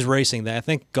spinning, always racing. That I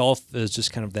think golf is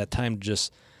just kind of that time to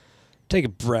just take a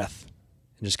breath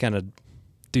and just kind of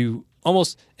do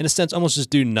almost just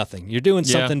do nothing. You're doing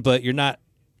something, but you're not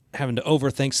having to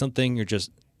overthink something. You're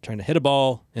just trying to hit a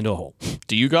ball into a hole.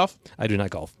 Do you golf? I do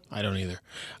not golf. I don't either.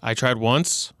 I tried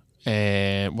once,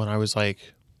 and when I was like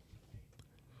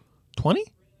 20,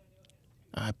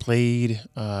 I played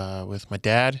with my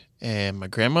dad and my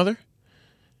grandmother,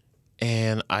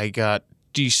 and I got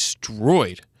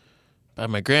destroyed by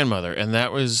my grandmother. And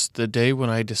that was the day when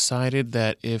I decided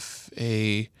that if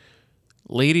a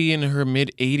lady in her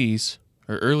mid-80s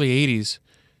or early 80s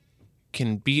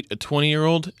can beat a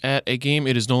 20-year-old at a game,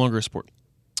 it is no longer a sport.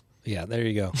 Yeah, there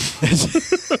you go.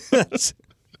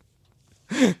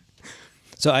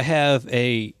 So I have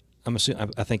I'm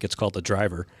assuming, I think it's called the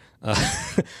driver. The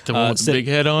one with the big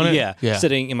head on it? Yeah,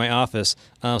 sitting in my office.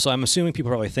 So I'm assuming people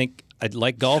probably think I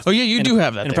like golf. Oh, yeah, you do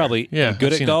have that and there. probably Yeah, good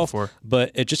I've at seen golf. it before.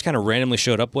 But it just kind of randomly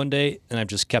showed up one day, and I've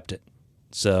just kept it.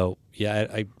 So,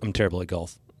 yeah, I'm terrible at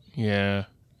golf. Yeah.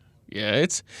 Yeah,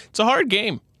 it's a hard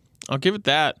game. I'll give it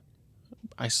that.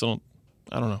 I don't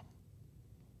know.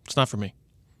 It's not for me.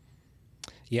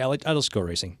 Yeah, I'll just go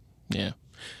racing. Yeah.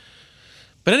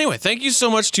 But anyway, thank you so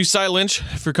much to Cy Lynch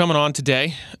for coming on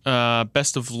today.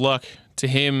 Best of luck to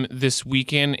him this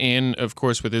weekend and, of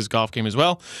course, with his golf game as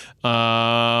well.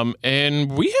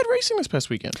 And we had racing this past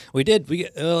weekend. We did.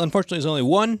 Unfortunately, it was only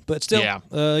one, but still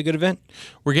a good event.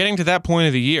 We're getting to that point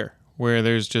of the year where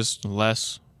there's just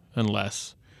less and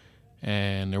less.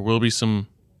 And there will be some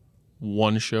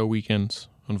one-show weekends,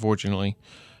 unfortunately.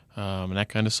 And that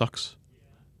kind of sucks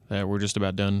that we're just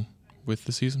about done with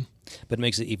the season. But it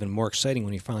makes it even more exciting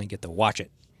when you finally get to watch it.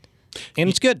 And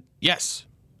it's good. Yes.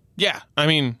 Yeah. I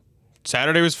mean,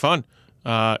 Saturday was fun.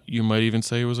 You might even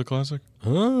say it was a classic.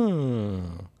 Oh.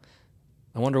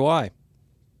 I wonder why.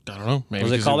 I don't know. Maybe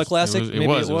was it called a classic? Maybe it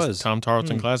was. It was. Tom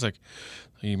Tarleton Classic.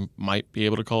 You might be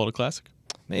able to call it a classic.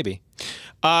 Maybe.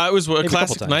 It was Maybe a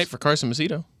classic night for Carson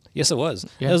Macedo. Yes, it was.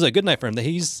 Yeah. It was a good night for him.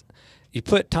 You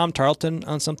put Tom Tarleton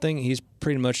on something, he's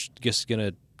pretty much just going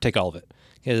to take all of it.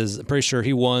 Because I'm pretty sure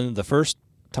he won the first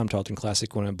Tom Tarleton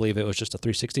Classic when I believe it was just a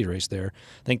 360 race there.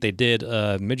 I think they did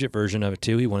a midget version of it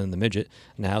too. He won in the midget.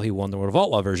 Now he won the World of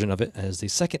Outlaw version of it as the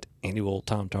second annual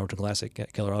Tom Tarleton Classic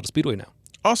at Keller Auto Speedway now.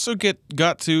 Also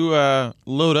got to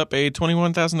load up a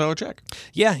 $21,000 check.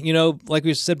 Yeah, like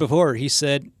we said before, he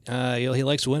said he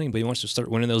likes winning, but he wants to start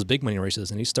winning those big money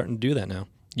races, and he's starting to do that now.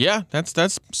 Yeah,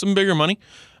 that's some bigger money.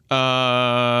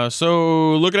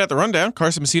 So looking at the rundown,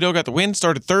 Carson Macedo got the win,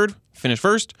 started third, finished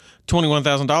first.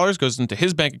 $21,000 goes into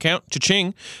his bank account.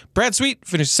 Cha-ching. Brad Sweet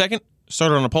finished second,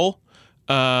 started on a pole.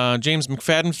 James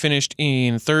McFadden finished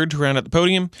in third to round out the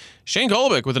podium. Shane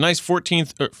Golobic with a nice fourth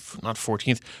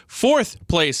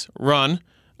place run.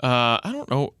 I don't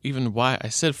know even why I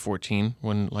said 14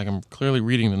 when I'm clearly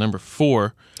reading the number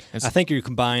 4. I think you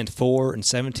combined 4 and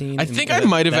 17. I think I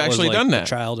might have actually done that. The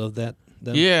child of that.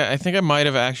 Yeah, I think I might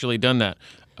have actually done that.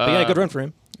 But yeah, good run for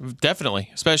him. Definitely.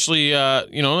 Especially,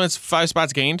 that's 5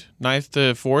 spots gained. 9th to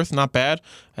 4th, not bad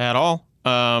at all.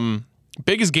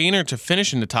 Biggest gainer to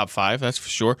finish in the top 5, that's for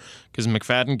sure, because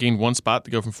McFadden gained 1 spot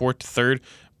to go from 4th to 3rd.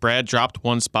 Brad dropped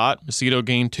 1 spot. Macedo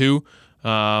gained 2.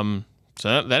 So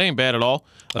that ain't bad at all.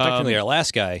 Effectively, our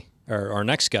last guy, or our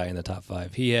next guy in the top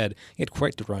 5, he had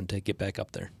quite the run to get back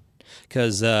up there.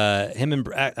 Because him and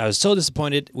Brad, I was so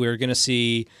disappointed. We were going to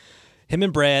see him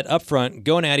and Brad up front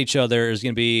going at each other. Is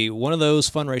going to be one of those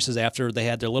fun races after they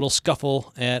had their little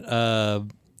scuffle at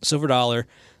Silver Dollar.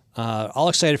 All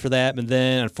excited for that, but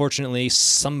then unfortunately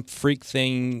some freak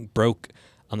thing broke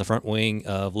on the front wing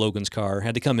of Logan's car.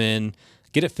 Had to come in,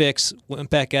 get it fixed, went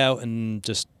back out, and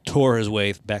just tore his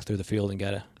way back through the field and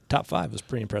got a top 5 was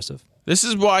pretty impressive. This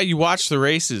is why you watch the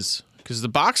races, because the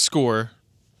box score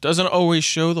doesn't always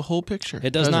show the whole picture.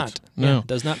 It does not. No. Yeah, it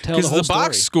does not tell the whole Because the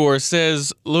box score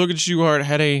says Logan Schuchart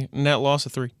had a net loss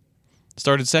of 3.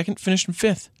 Started second, finished in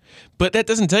 5th. But that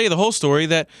doesn't tell you the whole story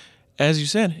that, as you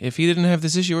said, if he didn't have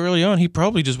this issue early on, he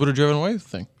probably just would have driven away with the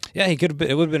thing. Yeah, he could have.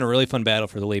 It would have been a really fun battle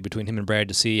for the lead between him and Brad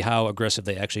to see how aggressive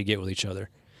they actually get with each other.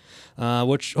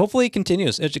 Which hopefully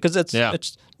continues, because it's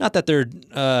not that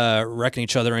they're wrecking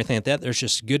each other or anything like that. There's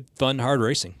just good, fun, hard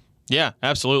racing. Yeah,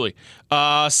 absolutely.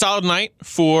 Solid night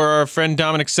for our friend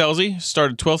Dominic Scelzi.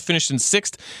 Started 12th, finished in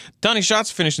 6th. Donnie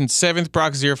Schatz finished in 7th.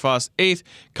 Brock Zierfoss 8th.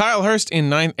 Kyle Hurst in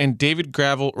 9th. And David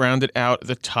Gravel rounded out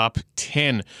the top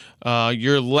 10.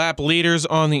 Your lap leaders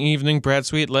on the evening. Brad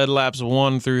Sweet led laps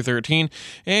 1 through 13.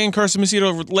 And Carson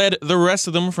Macedo led the rest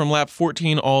of them from lap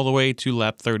 14 all the way to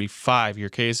lap 35. Your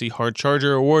KSE Hard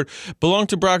Charger Award belonged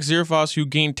to Brock Zierfoss, who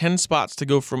gained 10 spots to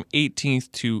go from 18th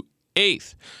to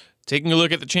 8th. Taking a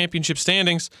look at the championship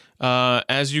standings,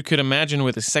 as you could imagine,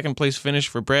 with a second-place finish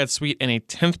for Brad Sweet and a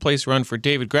 10th-place run for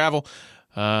David Gravel,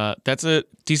 that's a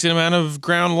decent amount of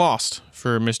ground lost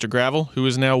for Mr. Gravel, who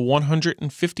is now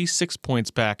 156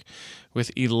 points back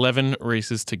with 11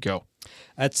 races to go.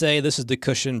 I'd say this is the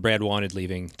cushion Brad wanted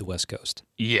leaving the West Coast.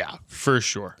 Yeah, for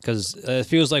sure. Because it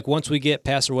feels like once we get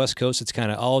past the West Coast, it's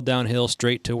kind of all downhill,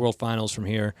 straight to World Finals from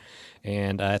here.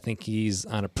 And I think he's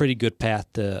on a pretty good path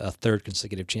to a 3rd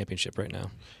consecutive championship right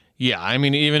now. Yeah, I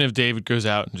mean, even if David goes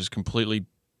out and just completely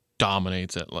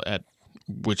dominates at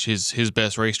which is his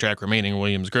best racetrack remaining,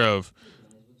 Williams Grove,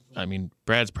 I mean,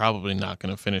 Brad's probably not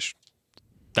going to finish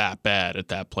that bad at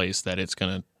that place that it's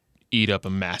going to eat up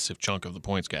a massive chunk of the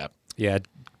points gap. Yeah,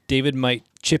 David might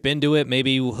chip into it.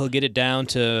 Maybe he'll get it down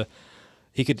to,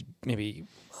 he could maybe,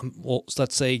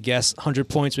 let's say, guess 100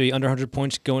 points, maybe under 100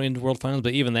 points going into World Finals.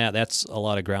 But even that's a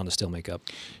lot of ground to still make up.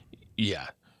 Yeah,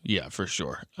 for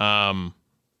sure. Fat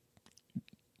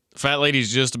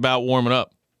Lady's just about warming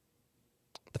up.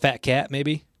 The Fat Cat,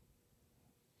 maybe?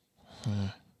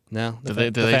 No? Do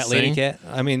The they Fat Lady sing? Cat?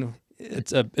 I mean,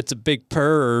 it's a big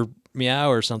purr or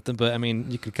meow or something, but I mean,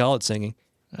 you could call it singing.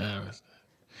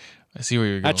 I see where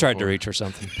you're going. I tried for. to reach or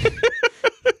something.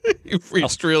 You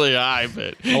reached really high,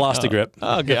 but I lost the grip.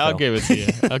 I'll give it to you.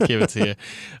 I'll give it to you.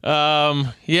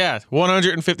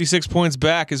 156 points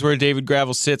back is where David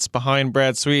Gravel sits behind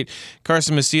Brad Sweet.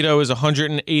 Carson Macedo is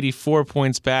 184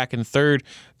 points back in 3rd.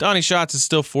 Donnie Schatz is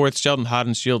still 4th. Sheldon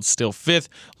Haudenschild still 5th.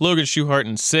 Logan Schuchart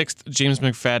in 6th. James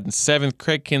McFadden 7th.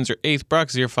 Craig Kinzer 8th. Brock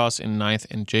Zierfoss in 9th.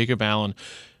 And Jacob Allen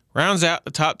rounds out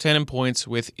the top 10 in points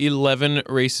with 11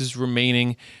 races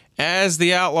remaining as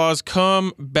the Outlaws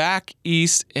come back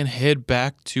east and head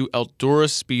back to Eldora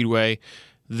Speedway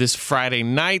this Friday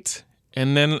night,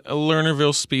 and then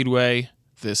Lernerville Speedway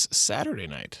this Saturday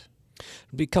night.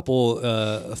 It'll be a couple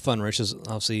fun races.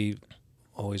 Obviously,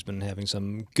 always been having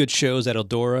some good shows at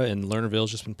Eldora, and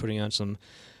Lernerville's just been putting on some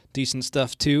decent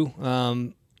stuff too.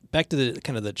 Back to the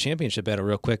kind of the championship battle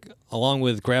real quick. Along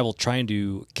with Gravel trying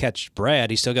to catch Brad,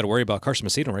 he's still got to worry about Carson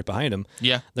Macedo right behind him.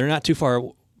 Yeah. They're not too far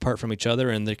apart from each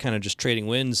other, and they're kind of just trading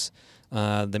wins,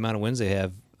 the amount of wins they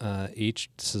have each.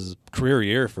 This is a career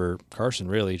year for Carson,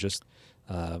 really. Just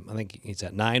I think he's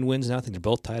at 9 wins now. I think they're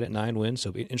both tied at 9 wins, so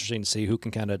it'll be interesting to see who can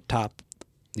kind of top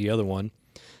the other one.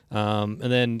 And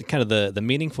then kind of the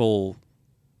meaningful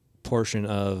portion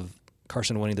of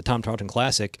Carson winning the Tom Tarleton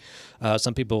Classic,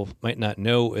 some people might not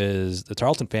know, is the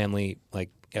Tarleton family, like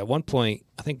at one point,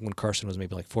 I think when Carson was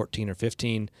maybe like 14 or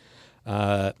 15,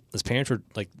 his parents were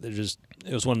like,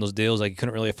 it was one of those deals like you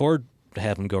couldn't really afford to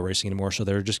have him go racing anymore, so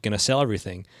they're just going to sell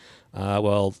everything.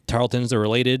 Well, Tarletons are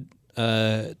related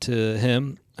to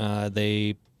him.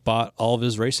 They bought all of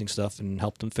his racing stuff and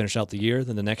helped him finish out the year.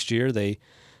 Then the next year, they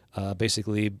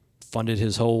basically funded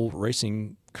his whole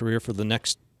racing career for the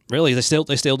next. Really, they still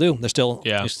do.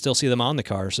 You still see them on the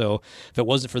car. So if it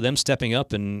wasn't for them stepping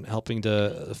up and helping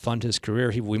to fund his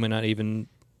career, we might not even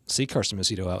see Carson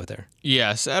Macedo out there.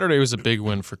 Yeah, Saturday was a big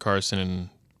win for Carson in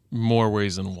more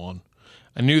ways than one.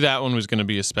 I knew that one was going to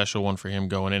be a special one for him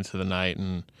going into the night.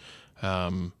 And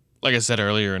like I said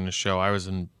earlier in the show, I was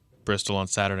in Bristol on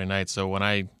Saturday night. So when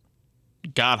I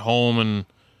got home, and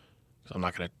I'm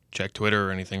not going to check Twitter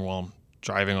or anything while I'm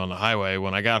driving on the highway,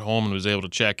 when I got home and was able to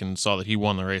check and saw that he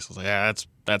won the race, I was like, yeah,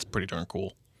 that's pretty darn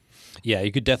cool. Yeah,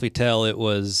 you could definitely tell it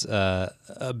was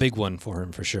a big one for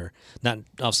him for sure. Not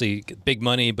obviously big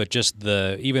money, but just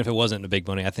even if it wasn't a big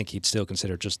money, I think he'd still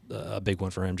consider it just a big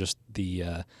one for him. Just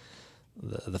the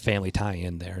family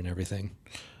tie-in there and everything.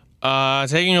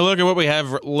 Taking a look at what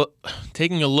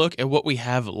we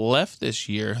have left this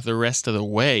year, the rest of the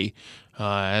way.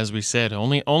 As we said,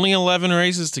 only 11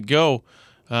 races to go.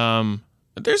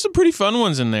 there's some pretty fun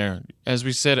ones in there. As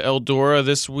we said, Eldora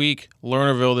this week,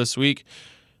 Lernerville this week.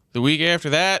 The week after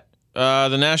that,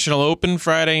 the National Open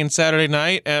Friday and Saturday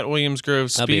night at Williams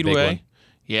Grove That'll be a big Speedway. one.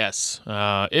 Yes.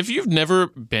 If you've never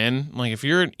been, like if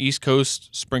you're an East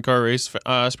Coast sprint car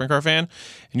fan,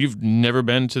 and you've never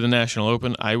been to the National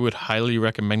Open, I would highly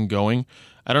recommend going.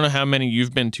 I don't know how many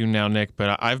you've been to now, Nick,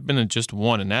 but I've been to just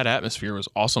one, and that atmosphere was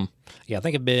awesome. Yeah, I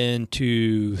think I've been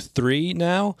to 3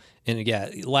 now, and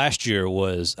yeah, last year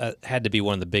was had to be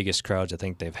one of the biggest crowds I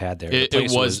think they've had there.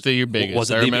 It was the biggest. Was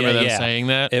it I the- remember them yeah. saying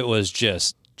that. It was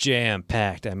just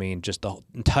jam-packed. I mean, just the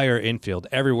entire infield,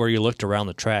 everywhere you looked around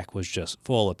the track was just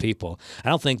full of people. I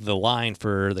don't think the line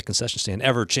for the concession stand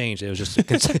ever changed. It was just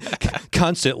a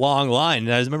constant long line.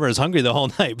 And I remember I was hungry the whole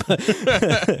night.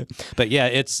 But yeah,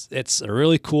 it's a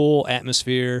really cool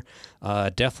atmosphere.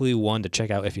 Definitely one to check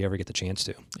out if you ever get the chance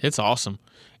to. It's awesome.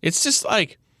 It's just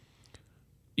like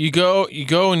you go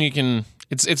and you can.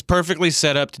 It's perfectly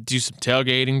set up to do some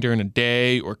tailgating during the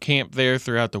day or camp there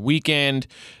throughout the weekend,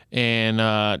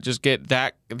 and just get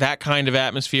that kind of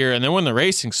atmosphere. And then when the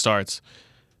racing starts,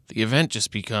 the event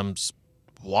just becomes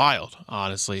wild.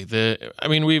 Honestly,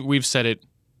 we've said it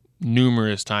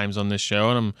numerous times on this show,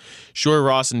 and I'm sure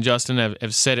Ross and Justin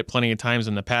have said it plenty of times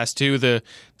in the past too. The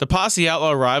Posse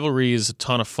Outlaw rivalry is a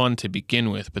ton of fun to begin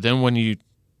with, but then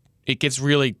it gets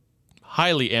really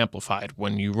highly amplified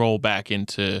when you roll back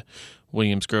into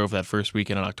Williams Grove that first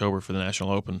weekend in October for the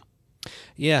National Open.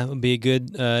 Yeah, it would be a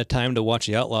good time to watch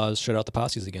the Outlaws shut out the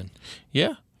Posses again.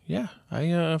 Yeah.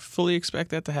 I fully expect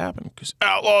that to happen because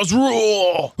Outlaws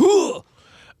rule.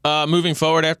 Moving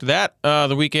forward after that,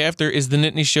 the week after is the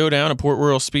Nittany Showdown at Port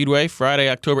Royal Speedway, Friday,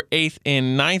 October 8th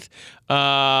and 9th.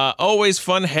 Always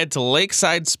fun. Head to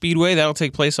Lakeside Speedway. That'll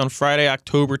take place on Friday,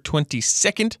 October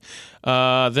 22nd.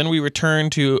 Then we return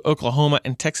to Oklahoma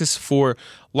and Texas for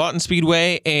Lawton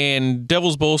Speedway and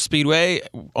Devil's Bowl Speedway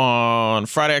on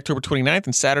Friday, October 29th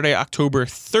and Saturday, October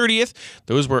 30th.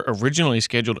 Those were originally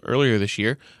scheduled earlier this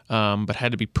year, but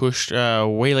had to be pushed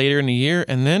way later in the year.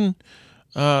 And then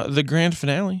the grand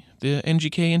finale, the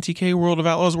NGK NTK World of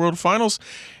Outlaws World Finals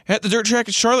at the Dirt Track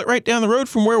at Charlotte, right down the road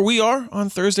from where we are, on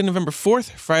Thursday, November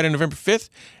 4th, Friday, November 5th,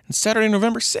 and Saturday,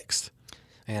 November 6th.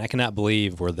 And I cannot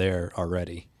believe we're there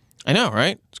already. I know,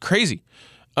 right? It's crazy.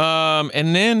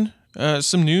 And then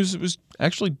some news that was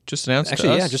actually just announced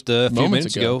to us just a few moments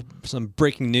minutes ago. Some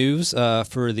breaking news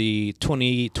for the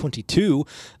 2022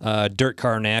 Dirt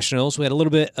Car Nationals. We had a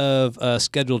little bit of a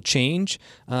scheduled change.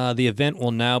 The event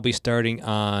will now be starting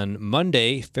on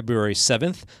Monday, February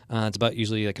 7th. It's about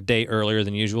usually like a day earlier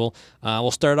than usual.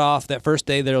 We'll start off that first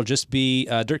day. There'll just be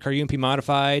Dirt Car UMP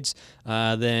Modifieds.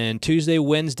 Then Tuesday,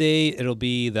 Wednesday, it'll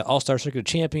be the All-Star Circuit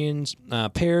Champions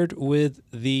paired with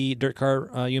the Dirt Car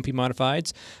UMP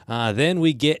Modifieds. Then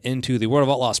we get into the World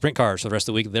of Outlaw Sprint Cars for the rest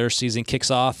of the week. Their season kicks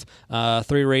off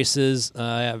 3 races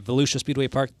at Volusia Speedway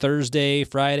Park Thursday,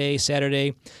 Friday,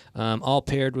 Saturday, all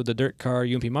paired with the Dirt Car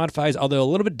UMP Modifieds, although a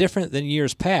little bit different than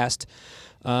years past.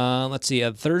 Let's see,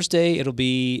 Thursday it'll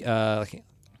be, I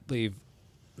believe,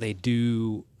 they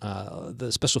do the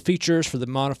special features for the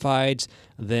modifieds.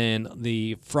 Then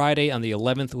the Friday on the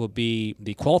 11th will be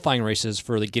the qualifying races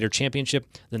for the Gator Championship.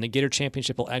 Then the Gator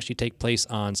Championship will actually take place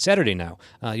on Saturday now.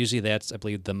 Usually that's, I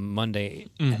believe, the Monday,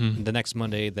 the next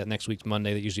Monday, that next week's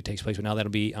Monday that usually takes place. But now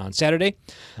that'll be on Saturday.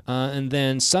 And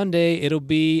then Sunday it'll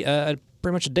be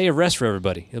pretty much a day of rest for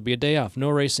everybody. It'll be a day off. No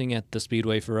racing at the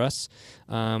Speedway for us.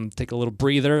 Take a little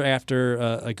breather after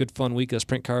a good fun week of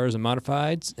sprint cars and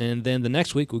modifieds. And then the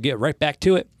next week we'll get right back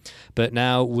to it. But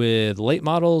now with late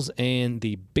models and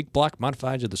the big block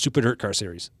modifieds of the Super Dirt Car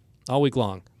Series. All week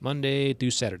long. Monday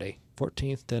through Saturday,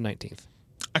 14th to 19th.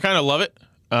 I kind of love it.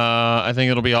 I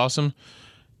think it'll be awesome.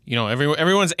 You know,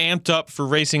 everyone's amped up for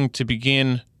racing to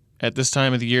begin at this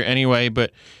time of the year anyway,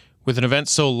 but with an event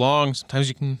so long, sometimes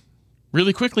you can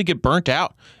really quickly get burnt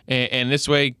out. And this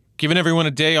way, giving everyone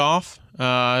a day off,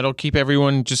 it'll keep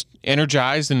everyone just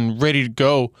energized and ready to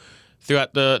go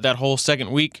throughout that whole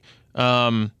second week,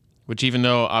 which even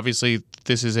though obviously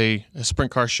this is a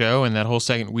sprint car show and that whole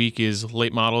second week is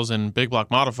late models and big block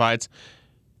modifieds,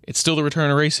 it's still the return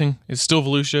of racing. It's still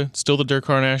Volusia. It's still the Dirt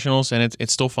Car Nationals, and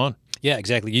it's still fun. Yeah,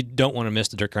 exactly. You don't want to miss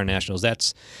the Dirt Car Nationals.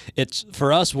 It's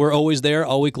for us. We're always there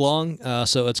all week long,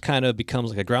 so it's kind of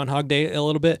becomes like a Groundhog Day a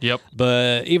little bit. Yep.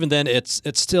 But even then, it's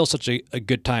still such a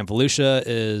good time.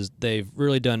 Volusia they've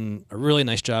really done a really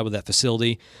nice job with that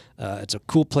facility. It's a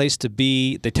cool place to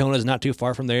be. Daytona is not too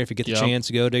far from there if you get the chance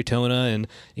to go to Daytona and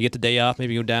you get the day off,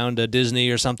 maybe go down to Disney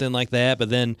or something like that.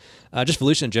 But then just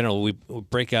Volusia in general, we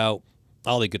break out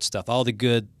all the good stuff.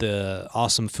 The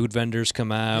awesome food vendors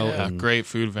come out. Yeah, and great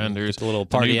food vendors. The little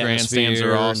party new grandstands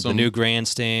atmosphere, are awesome. The new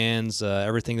grandstands,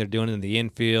 everything they're doing in the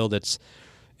infield. It's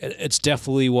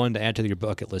definitely one to add to your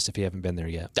bucket list if you haven't been there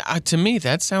yet. To me,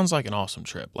 that sounds like an awesome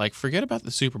trip. Like, forget about the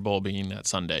Super Bowl being that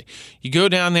Sunday. You go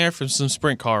down there for some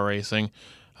sprint car racing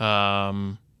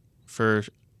for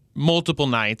multiple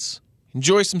nights.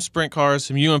 Enjoy some sprint cars,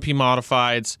 some UMP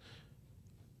modifieds.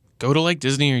 Go to like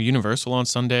Disney or Universal on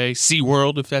Sunday.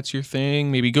 SeaWorld if that's your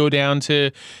thing. Maybe go down to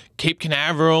Cape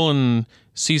Canaveral and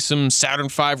see some Saturn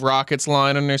V rockets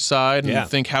lying on their side and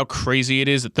think how crazy it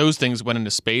is that those things went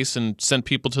into space and sent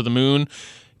people to the moon.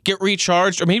 Get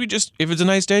recharged, or maybe just, if it's a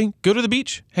nice day, go to the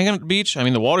beach. Hang out at the beach. I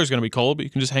mean, the water's going to be cold, but you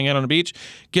can just hang out on the beach.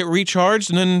 Get recharged,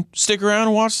 and then stick around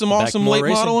and watch some awesome late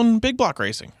model and big block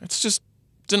racing. It's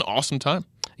an awesome time.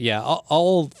 Yeah,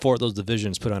 all 4 of those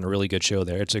divisions put on a really good show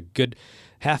there. It's a good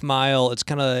half mile. It's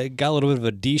kind of got a little bit of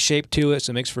a D shape to it,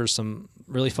 so it makes for some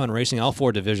really fun racing. All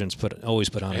 4 divisions always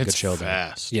put on a good show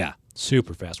fast. there. Yeah,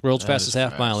 super fast. World's fastest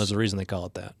half mile is the reason they call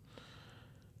it that.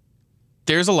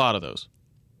 There's a lot of those.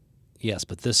 Yes,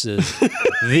 but this is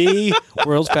the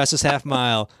world's fastest half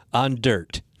mile on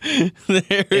dirt.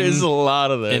 There is a lot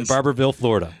of those. In Barberville,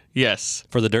 Florida. Yes.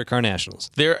 For the Dirt Car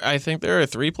Nationals. I think there are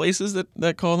 3 places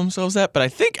that call themselves that, but I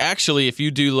think actually if you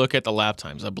do look at the lap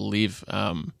times, I believe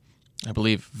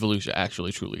Volusia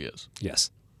actually truly is.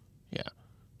 Yes. Yeah.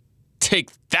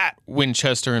 Take that,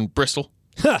 Winchester and Bristol.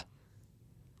 Ha!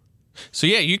 So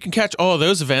yeah, you can catch all of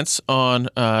those events on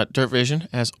Dirt Vision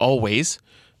as always.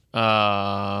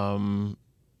 Yeah,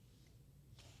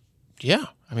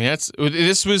 I mean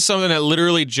this was something that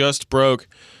literally just broke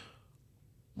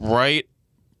right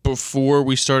before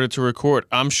we started to record.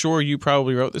 I'm sure you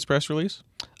probably wrote this press release.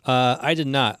 I did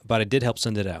not, but I did help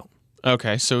send it out.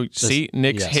 Okay, so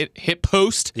Nick's hit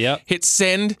post, hit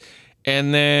send,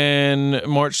 and then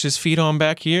marched his feet on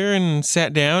back here and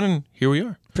sat down, and here we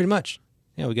are. Pretty much.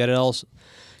 Yeah, we got it all.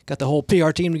 Got the whole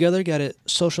PR team together, got it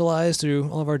socialized through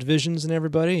all of our divisions and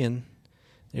everybody, and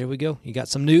there we go. You got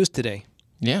some news today.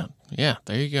 Yeah,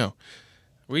 there you go.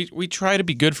 We try to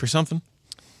be good for something.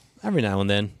 Every now and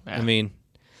then. Yeah. I mean,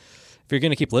 if you're going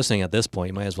to keep listening at this point,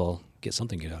 you might as well get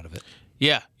something good out of it.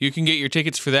 Yeah, you can get your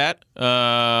tickets for that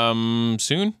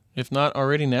soon, if not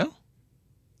already now.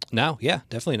 Now, yeah,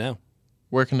 definitely now.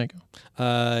 Where can they go?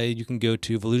 You can go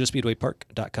to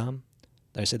VelusiaSpeedwayPark.com.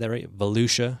 Did I say that right?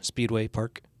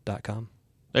 VelusiaSpeedwayPark.com.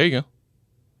 There you go.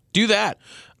 Do that.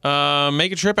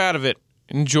 Make a trip out of it.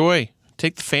 Enjoy.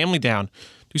 Take the family down.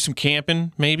 Do some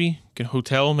camping, maybe. Get a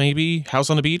hotel, maybe. House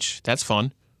on the beach. That's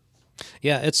fun.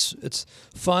 Yeah, it's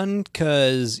fun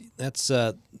because that's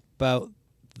about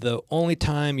the only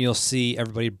time you'll see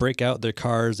everybody break out their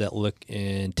cars that look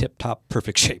in tip-top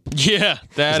perfect shape. Yeah,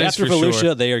 that is for sure. After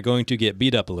Volusia, they are going to get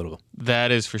beat up a little.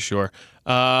 That is for sure.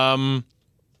 I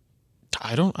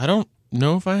don't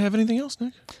know if I have anything else,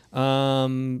 Nick.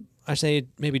 I say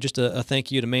maybe just a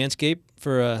thank you to Manscaped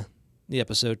for the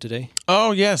episode today.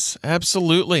 Oh, yes,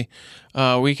 absolutely.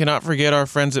 We cannot forget our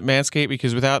friends at Manscaped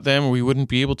because without them, we wouldn't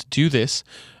be able to do this.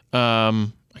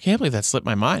 I can't believe that slipped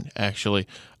my mind, actually.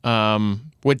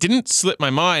 What didn't slip my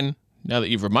mind, now that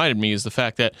you've reminded me, is the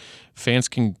fact that fans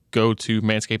can go to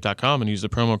manscaped.com and use the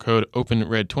promo code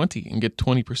OpenRed20 and get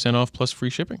 20% off plus free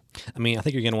shipping. I mean, I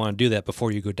think you're going to want to do that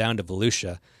before you go down to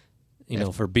Volusia,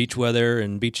 for beach weather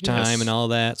and beach time and all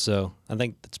that. So I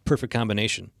think that's a perfect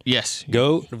combination. Yes.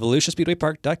 Go to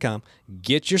VelusiaSpeedwayPark.com,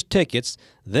 get your tickets,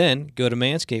 then go to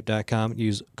Manscaped.com,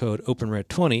 use code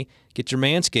OpenRed20, get your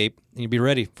Manscaped, and you'll be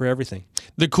ready for everything.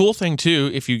 The cool thing,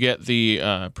 too, if you get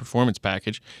the performance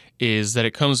package, is that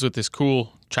it comes with this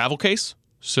cool travel case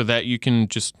so that you can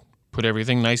just put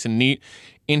everything nice and neat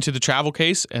into the travel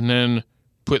case and then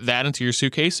put that into your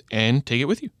suitcase and take it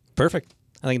with you. Perfect.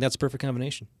 I think that's a perfect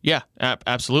combination. Yeah,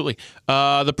 absolutely.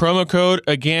 The promo code,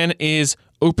 again, is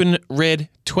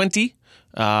OpenRed20.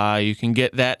 You can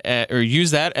get that or use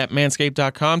that at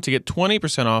manscaped.com to get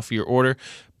 20% off your order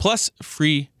plus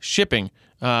free shipping.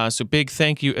 So big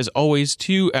thank you, as always,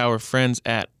 to our friends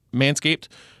at Manscaped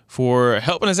for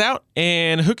helping us out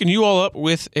and hooking you all up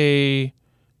with a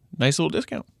nice little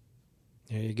discount.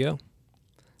 There you go.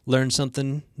 Learn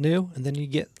something new, and then you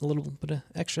get a little bit of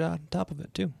extra on top of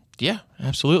it, too. Yeah,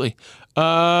 absolutely.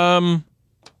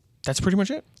 That's pretty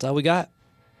much it. That's all we got.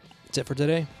 That's it for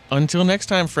today. Until next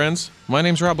time, friends. My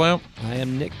name's Rob Blount. I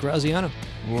am Nick Graziano.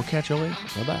 We'll catch you later.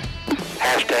 Bye-bye.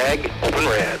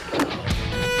 #OpenRed.